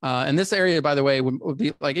 And this area, by the way, would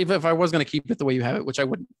be like, even if I was going to keep it the way you have it, which I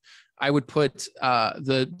wouldn't, I would put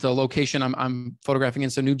the location I'm photographing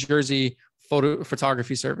in. So New Jersey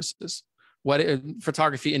photography services,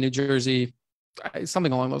 photography in New Jersey,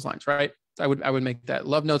 something along those lines, right? I would make that.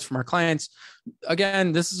 Love notes from our clients.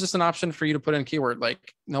 Again, this is just an option for you to put in keyword.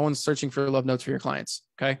 Like, no one's searching for love notes for your clients.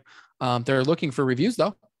 Okay. They're looking for reviews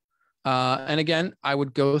though. And again, I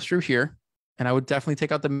would go through here and I would definitely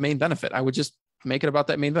take out the main benefit. I would just make it about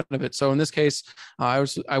that main benefit. So in this case, I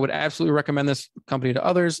would absolutely recommend this company to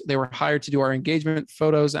others. They were hired to do our engagement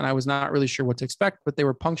photos, and I was not really sure what to expect, but they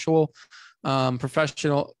were punctual,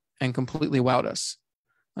 professional, and completely wowed us.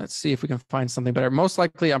 Let's see if we can find something better. Most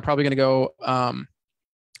likely, I'm probably going to go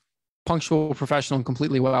punctual, professional, and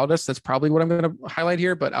completely wowed us. That's probably what I'm going to highlight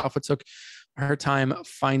here. But Alpha took her time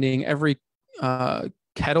finding every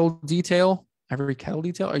kettle detail. Every kettle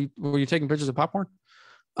detail. Were you taking pictures of popcorn?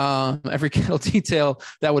 Every kettle detail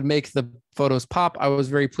that would make the photos pop. I was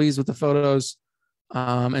very pleased with the photos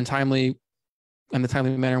and the timely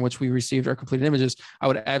manner in which we received our completed images. I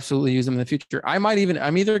would absolutely use them in the future. I'm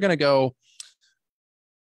either going to go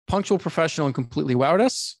punctual, professional, and completely wowed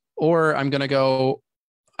us, or I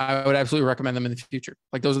would absolutely recommend them in the future.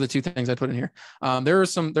 Like, those are the two things I put in here. There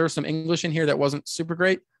was some English in here that wasn't super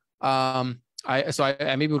great. I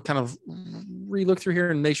maybe would kind of re-look through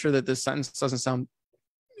here and make sure that this sentence doesn't sound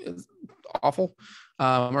awful,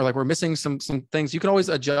 or like we're missing some things. You can always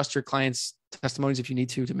adjust your clients' testimonies if you need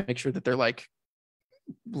to make sure that they're like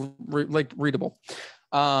readable.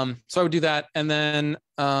 So I would do that. And then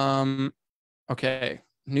okay,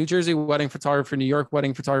 New Jersey wedding photographer, New York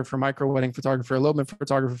wedding photographer, micro wedding photographer, elopement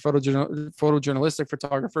photographer, photojournalistic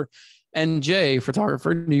photographer, NJ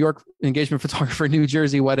photographer, New York engagement photographer, New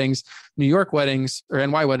Jersey weddings, New York weddings, or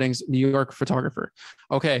NY weddings, New York photographer.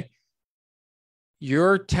 Okay.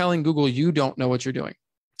 You're telling Google you don't know what you're doing.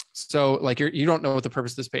 So like you don't know what the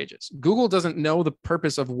purpose of this page is. Google doesn't know the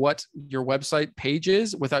purpose of what your website page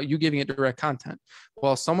is without you giving it direct content.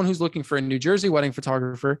 Well, someone who's looking for a New Jersey wedding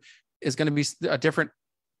photographer is going to be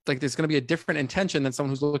there's going to be a different intention than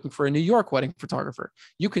someone who's looking for a New York wedding photographer.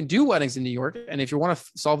 You can do weddings in New York. And if you want to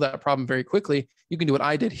solve that problem very quickly, you can do what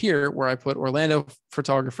I did here, where I put Orlando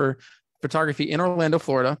photography in Orlando,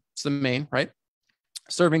 Florida. It's the main, right?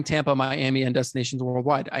 Serving Tampa, Miami, and destinations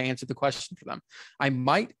worldwide. I answered the question for them. I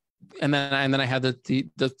might, and then I had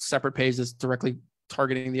the separate page that's directly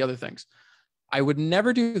targeting the other things. I would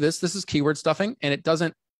never do this. This is keyword stuffing, and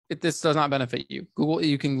this does not benefit you. Google,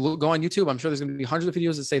 you can go on YouTube. I'm sure there's going to be hundreds of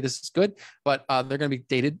videos that say this is good, but they're going to be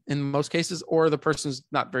dated in most cases, or the person's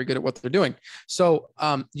not very good at what they're doing. So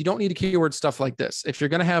you don't need to keyword stuff like this. If you're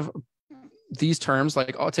going to have these terms,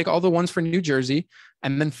 like I'll take all the ones for New Jersey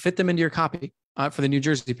and then fit them into your copy. For the New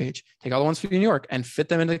Jersey page, take all the ones for New York and fit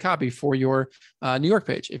them into the copy for your New York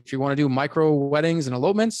page. If you want to do micro weddings and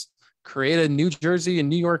elopements, create a New Jersey and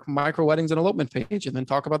New York micro weddings and elopement page, and then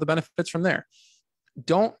talk about the benefits from there.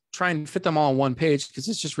 Don't try and fit them all on one page, because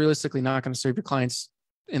it's just realistically not going to serve your clients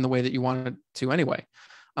in the way that you want it to anyway.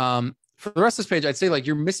 For the rest of this page, I'd say like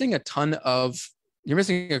you're missing a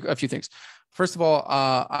few things. First of all,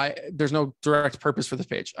 there's no direct purpose for this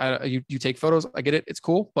page. You take photos, I get it, it's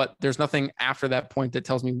cool, but there's nothing after that point that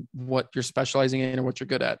tells me what you're specializing in or what you're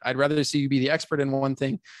good at. I'd rather see you be the expert in one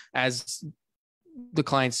thing as the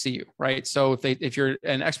clients see you, right? So if you're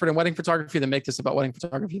an expert in wedding photography, then make this about wedding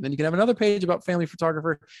photography. Then you can have another page about family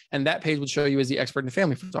photographer, and that page would show you as the expert in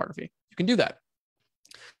family photography. You can do that.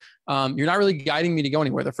 You're not really guiding me to go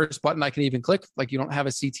anywhere. The first button I can even click, like you don't have a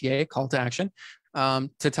CTA, call to action,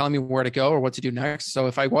 to tell me where to go or what to do next. So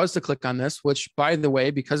if I was to click on this, which by the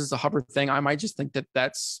way, because it's a hover thing, I might just think that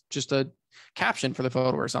that's just a caption for the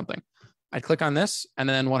photo or something. I'd click on this, and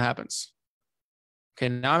then what happens? Okay,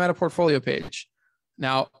 now I'm at a portfolio page.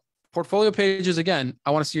 Now, portfolio pages, again,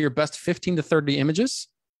 I want to see your best 15 to 30 images.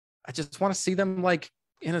 I just want to see them like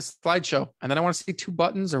in a slideshow. And then I want to see 2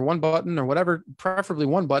 buttons or 1 button or whatever, preferably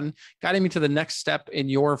 1 button, guiding me to the next step in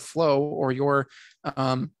your flow or your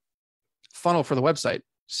funnel for the website.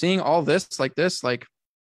 Seeing all this, like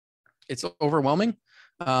it's overwhelming.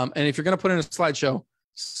 And if you're going to put in a slideshow,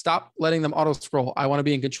 stop letting them auto scroll. I want to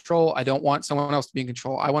be in control. I don't want someone else to be in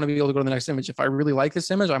control. I want to be able to go to the next image. If I really like this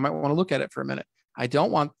image, I might want to look at it for a minute. I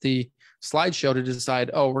don't want the slideshow to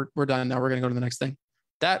decide, oh, we're done now, we're going to go to the next thing.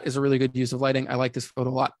 That is a really good use of lighting. I like this photo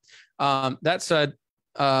a lot. That said,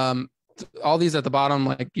 all these at the bottom,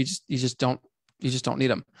 like you just don't need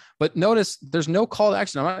them. But notice there's no call to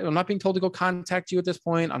action. I'm not being told to go contact you at this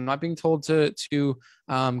point. I'm not being told to go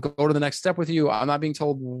to the next step with you. I'm not being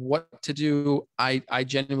told what to do. I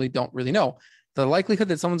genuinely don't really know. The likelihood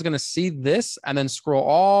that someone's going to see this and then scroll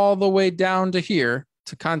all the way down to here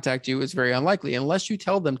to contact you is very unlikely, unless you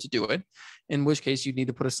tell them to do it, in which case you need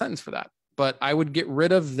to put a sentence for that. But I would get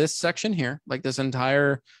rid of this section here, like this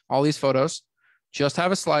entire, all these photos, just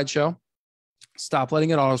have a slideshow, stop letting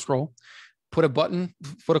it auto scroll, put a button,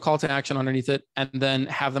 put a call to action underneath it, and then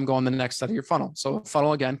have them go on the next set of your funnel. So a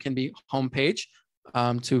funnel, again, can be homepage,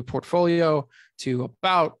 to portfolio, to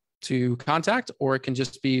about, to contact, or it can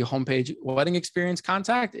just be homepage, wedding experience,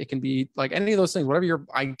 contact. It can be like any of those things, whatever your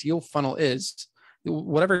ideal funnel is,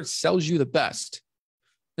 whatever sells you the best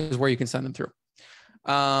is where you can send them through.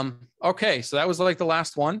 Okay, so that was like the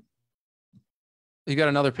last one. You got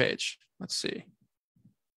another page. Let's see.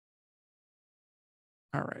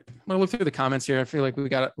 All right, I'm gonna look through the comments here. I feel like we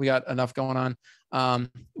got enough going on.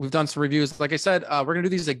 We've done some reviews. Like I said, we're gonna do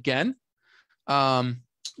these again.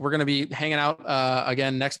 We're gonna be hanging out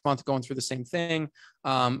again next month, going through the same thing.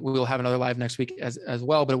 We will have another live next week as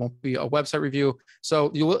well, but it won't be a website review. So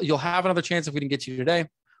you'll have another chance if we didn't get to you today.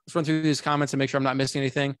 Let's run through these comments and make sure I'm not missing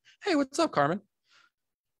anything. Hey, what's up, Carmen?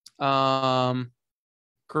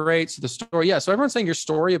 Great. So the story, yeah. So everyone's saying your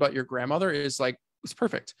story about your grandmother is like, it's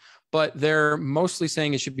perfect, but they're mostly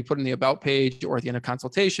saying it should be put in the about page or at the end of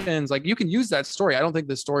consultations. Like you can use that story. I don't think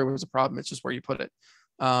the story was a problem. It's just where you put it.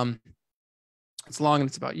 It's long and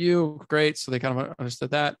it's about you. Great. So they kind of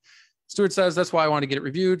understood that. Stuart says, that's why I wanted to get it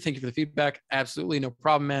reviewed. Thank you for the feedback. Absolutely. No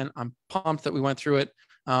problem, man. I'm pumped that we went through it.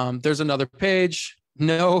 There's another page.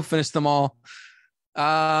 No, finish them all.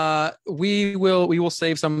 We will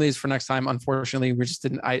save some of these for next time. Unfortunately, we just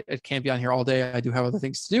didn't, it can't be on here all day. I do have other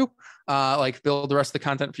things to do, like build the rest of the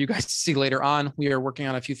content for you guys to see later on. We are working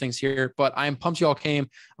on a few things here, but I'm pumped you all came.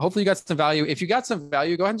 Hopefully you got some value. If you got some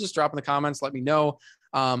value, go ahead and just drop in the comments. Let me know.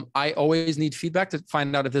 I always need feedback to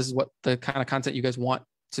find out if this is what the kind of content you guys want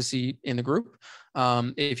to see in the group.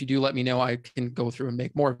 If you do, let me know. I can go through and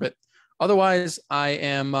make more of it. Otherwise, I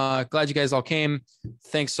am glad you guys all came.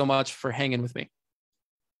 Thanks so much for hanging with me.